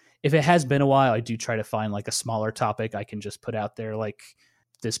if it has been a while, I do try to find like a smaller topic I can just put out there. Like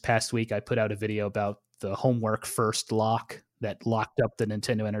this past week, I put out a video about the Homework First lock that locked up the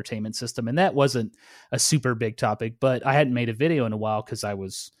Nintendo Entertainment System. And that wasn't a super big topic, but I hadn't made a video in a while because I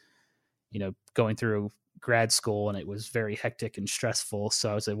was, going through grad school and it was very hectic and stressful.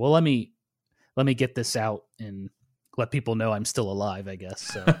 So I was like, well, let me get this out and let people know I'm still alive, I guess.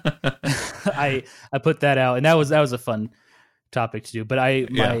 So I put that out, and that was a fun topic to do. But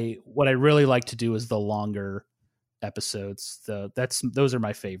what I really like to do is the longer episodes. Those are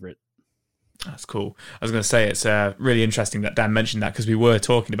my favorite. That's cool. I was going to say it's really interesting that Dan mentioned that, because we were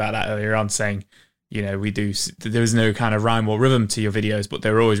talking about that earlier on, saying, there's no kind of rhyme or rhythm to your videos, but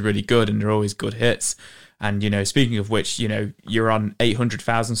they're always really good and they're always good hits. And, speaking of which, you're on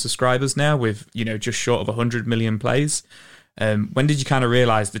 800,000 subscribers now with, just short of 100 million plays. When did you kind of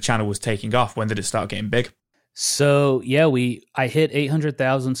realize the channel was taking off? When did it start getting big? So, yeah, I hit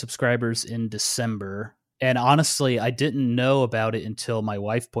 800,000 subscribers in December. And honestly, I didn't know about it until my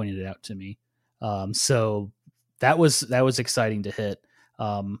wife pointed it out to me. So that was exciting to hit.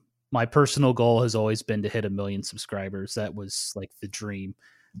 My personal goal has always been to hit 1 million subscribers. That was like the dream,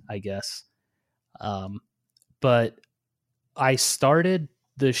 I guess. But I started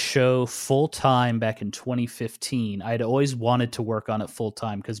the show full time back in 2015. I'd always wanted to work on it full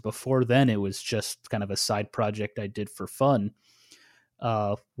time, because before then it was just kind of a side project I did for fun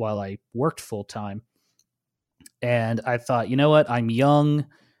while I worked full time. And I thought, you know what? I'm young.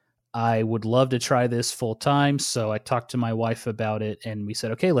 I would love to try this full time. So I talked to my wife about it, and we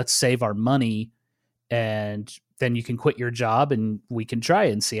said, okay, let's save our money, and then you can quit your job and we can try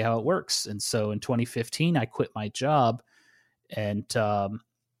it and see how it works. And so in 2015, I quit my job and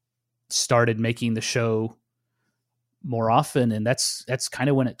started making the show more often. And that's kind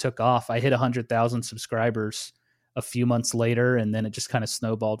of when it took off. I hit 100,000 subscribers a few months later, and then it just kind of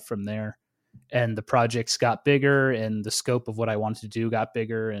snowballed from there. And the projects got bigger, and the scope of what I wanted to do got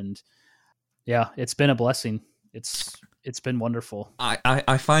bigger. And yeah, it's been a blessing. It's been wonderful.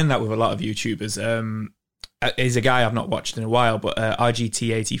 I find that with a lot of YouTubers. He's a guy I've not watched in a while, but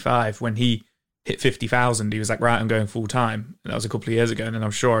RGT85, when he hit 50,000, he was like, right, I'm going full time. That was a couple of years ago. And then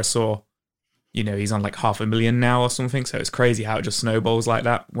I'm sure I saw, he's on like 500,000 now or something. So it's crazy how it just snowballs like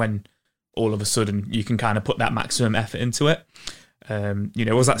that when all of a sudden you can kind of put that maximum effort into it.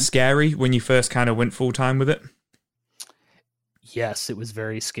 Was that scary when you first kind of went full time with it? Yes, it was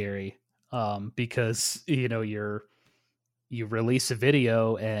very scary. Because, you release a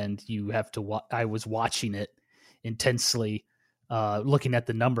video and you have to I was watching it intensely, looking at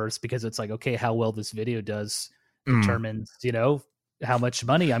the numbers, because it's like, okay, how well this video does determines, how much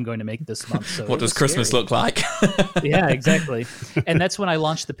money I'm going to make this month. So what does Christmas look like? Yeah, exactly. And that's when I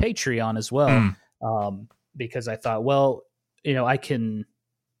launched the Patreon as well. Because I thought, well,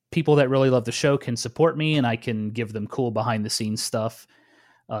 people that really love the show can support me, and I can give them cool behind the scenes stuff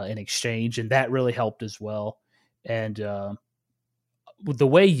in exchange. And that really helped as well. And the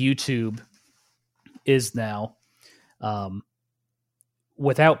way YouTube is now,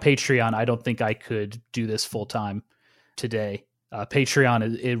 without Patreon, I don't think I could do this full time today.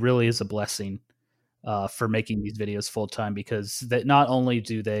 Patreon, it really is a blessing for making these videos full time, because that not only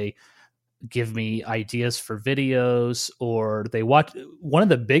do they give me ideas for videos, or they watch. One of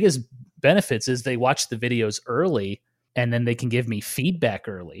the biggest benefits is they watch the videos early, and then they can give me feedback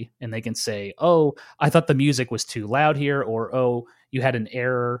early, and they can say, oh, I thought the music was too loud here, or, oh, you had an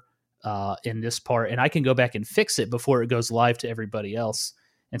error in this part, and I can go back and fix it before it goes live to everybody else.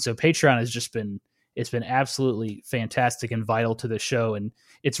 And so Patreon has just been absolutely fantastic and vital to the show. And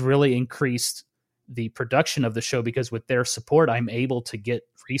it's really increased the production of the show, because with their support, I'm able to get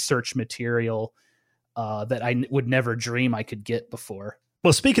research material that I would never dream I could get before.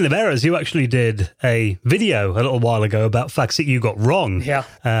 Well, speaking of errors, you actually did a video a little while ago about facts that you got wrong. Yeah.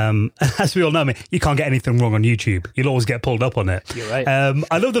 As we all know, you can't get anything wrong on YouTube. You'll always get pulled up on it. You're right.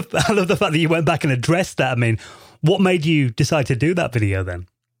 I love the fact that you went back and addressed that. What made you decide to do that video then?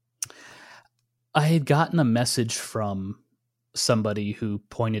 I had gotten a message from somebody who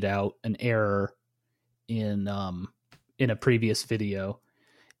pointed out an error in a previous video,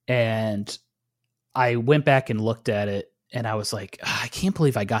 and I went back and looked at it. And I was like, I can't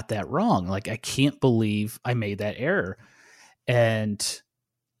believe I got that wrong. Like, I can't believe I made that error. And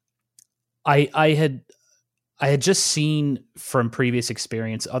I had just seen from previous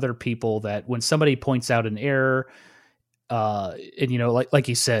experience other people that when somebody points out an error, and like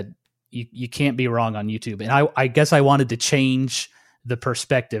you said, you can't be wrong on YouTube. And I guess I wanted to change the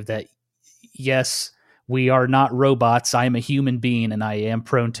perspective that, yes, we are not robots. I am a human being and I am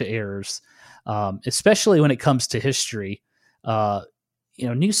prone to errors, especially when it comes to history.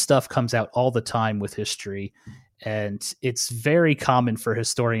 New stuff comes out all the time with history, and it's very common for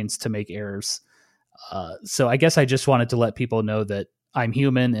historians to make errors. So I guess I just wanted to let people know that I'm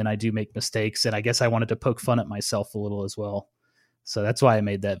human and I do make mistakes. And I guess I wanted to poke fun at myself a little as well. So that's why I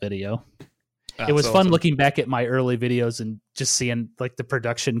made that video. It was fun looking back at my early videos and just seeing like the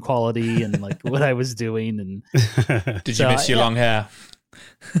production quality and like what I was doing. And did you miss your long hair?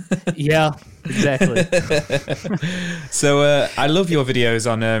 Yeah, exactly. So I love your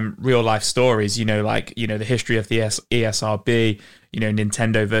videos on real life stories, the history of the ESRB,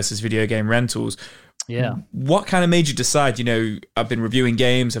 Nintendo versus video game rentals. Yeah. What kind of made you decide, I've been reviewing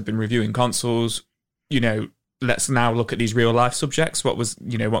games, I've been reviewing consoles, let's now look at these real life subjects. What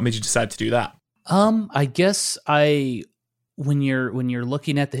made you decide to do that? I guess when you're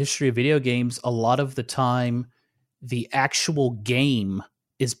looking at the history of video games, a lot of the time the actual game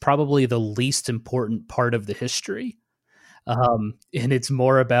is probably the least important part of the history. And it's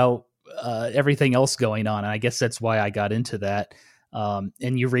more about everything else going on. And I guess that's why I got into that.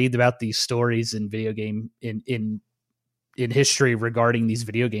 And you read about these stories in video game in history regarding these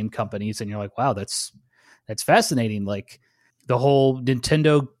video game companies, and you're like, wow, that's fascinating. Like the whole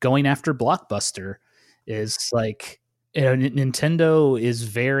Nintendo going after Blockbuster is like, Nintendo is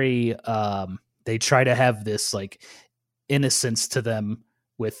very, they try to have this like innocence to them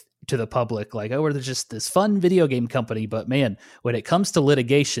to the public, like, oh, we're just this fun video game company. But man, when it comes to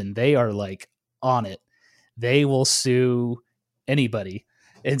litigation, they are like on it. They will sue anybody.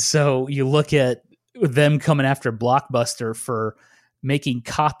 And so you look at them coming after Blockbuster for making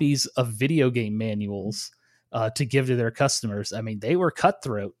copies of video game manuals to give to their customers. I mean, they were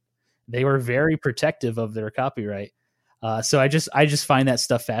cutthroat. They were very protective of their copyright. So I just find that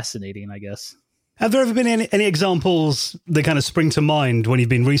stuff fascinating, I guess. Have there ever been any examples that kind of spring to mind when you've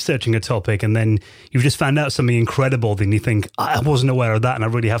been researching a topic and then you've just found out something incredible, then you think, I wasn't aware of that and I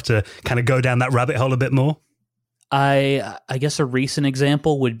really have to kind of go down that rabbit hole a bit more? I guess a recent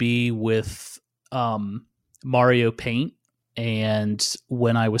example would be with Mario Paint. And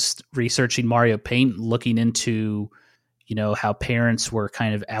when I was researching Mario Paint, looking into, how parents were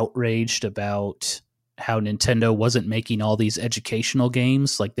kind of outraged about how Nintendo wasn't making all these educational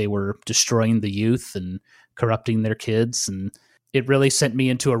games, like they were destroying the youth and corrupting their kids. And it really sent me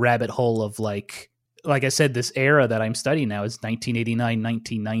into a rabbit hole of like I said, this era that I'm studying now is 1989,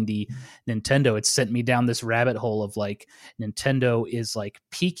 1990 Nintendo. It sent me down this rabbit hole of like Nintendo is like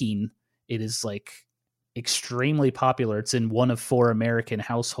peaking. It is like extremely popular. It's in one of 4 American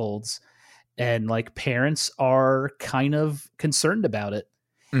households, and like parents are kind of concerned about it.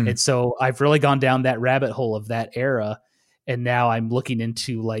 And so I've really gone down that rabbit hole of that era. And now I'm looking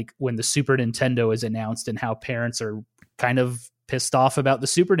into like when the Super Nintendo is announced and how parents are kind of pissed off about the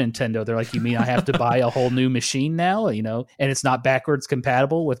Super Nintendo. They're like, you mean I have to buy a whole new machine now, and it's not backwards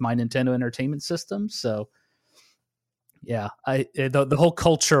compatible with my Nintendo Entertainment System. So yeah, the whole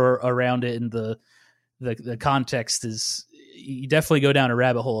culture around it and the context is, you definitely go down a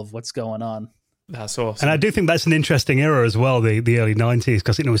rabbit hole of what's going on. That's awesome. And I do think that's an interesting era as well, the early 90s,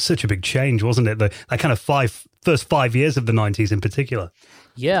 because it was such a big change, wasn't it? That kind of first 5 years of the 90s in particular.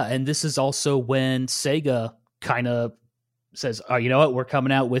 Yeah, and this is also when Sega kind of says, "Oh, you know what? We're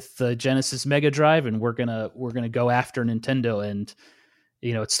coming out with the Genesis Mega Drive, and we're gonna go after Nintendo." And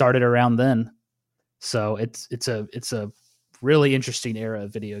it started around then. So it's a really interesting era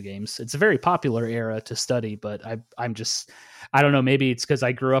of video games. It's a very popular era to study, but I don't know, maybe it's because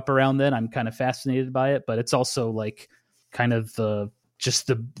I grew up around then. I'm kind of fascinated by it, but it's also like kind of the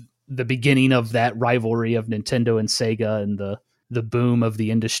beginning of that rivalry of Nintendo and Sega and the boom of the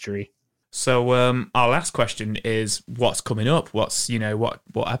industry. So our last question is, what's coming up? What's what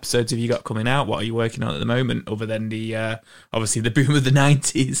episodes have you got coming out? What are you working on at the moment, other than the obviously the boom of the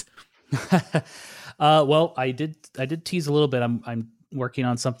 90s? Well, I did tease a little bit. I'm working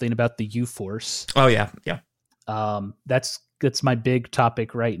on something about the U-Force. Oh yeah. That's my big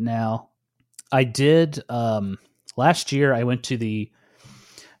topic right now. I did last year. I went to the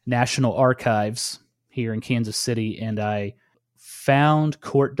National Archives here in Kansas City, and I found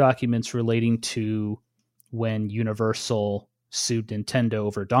court documents relating to when Universal sued Nintendo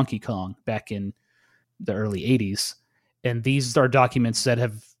over Donkey Kong back in the early 80s. And these are documents that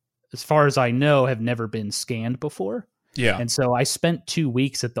have, as far as I know, have never been scanned before. Yeah. And so I spent 2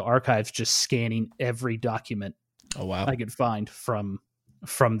 weeks at the archives just scanning every document I could find from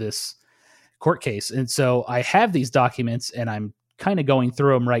this court case. And so I have these documents, and I'm kind of going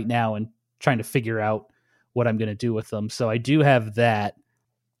through them right now and trying to figure out what I'm going to do with them. So I do have that.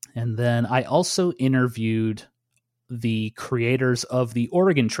 And then I also interviewed the creators of the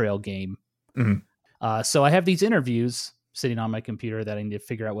Oregon Trail game. Mm-hmm. So I have these interviews sitting on my computer that I need to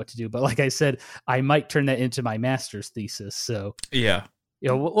figure out what to do. But like I said, I might turn that into my master's thesis. So yeah,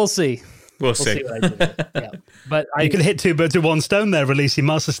 we'll see. We'll see. What I do. Yeah. But you can hit two birds with one stone there, release your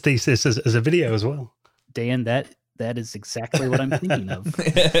master's thesis as a video as well. Dan, that is exactly what I'm thinking of.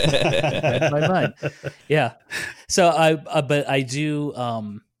 Read my mind. Yeah. So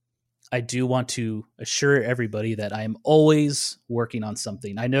I do want to assure everybody that I am always working on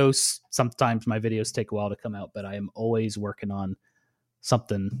something. I know sometimes my videos take a while to come out, but I am always working on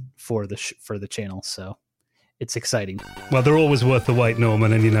something for the channel. So it's exciting. Well, they're always worth the wait,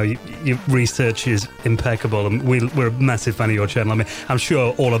 Norman, and your research is impeccable, and we're a massive fan of your channel. I mean, I'm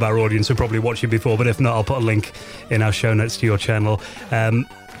sure all of our audience have probably watched you before, but if not, I'll put a link in our show notes to your channel.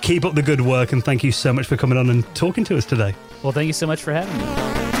 Keep up the good work, and thank you so much for coming on and talking to us today. Well, thank you so much for having me.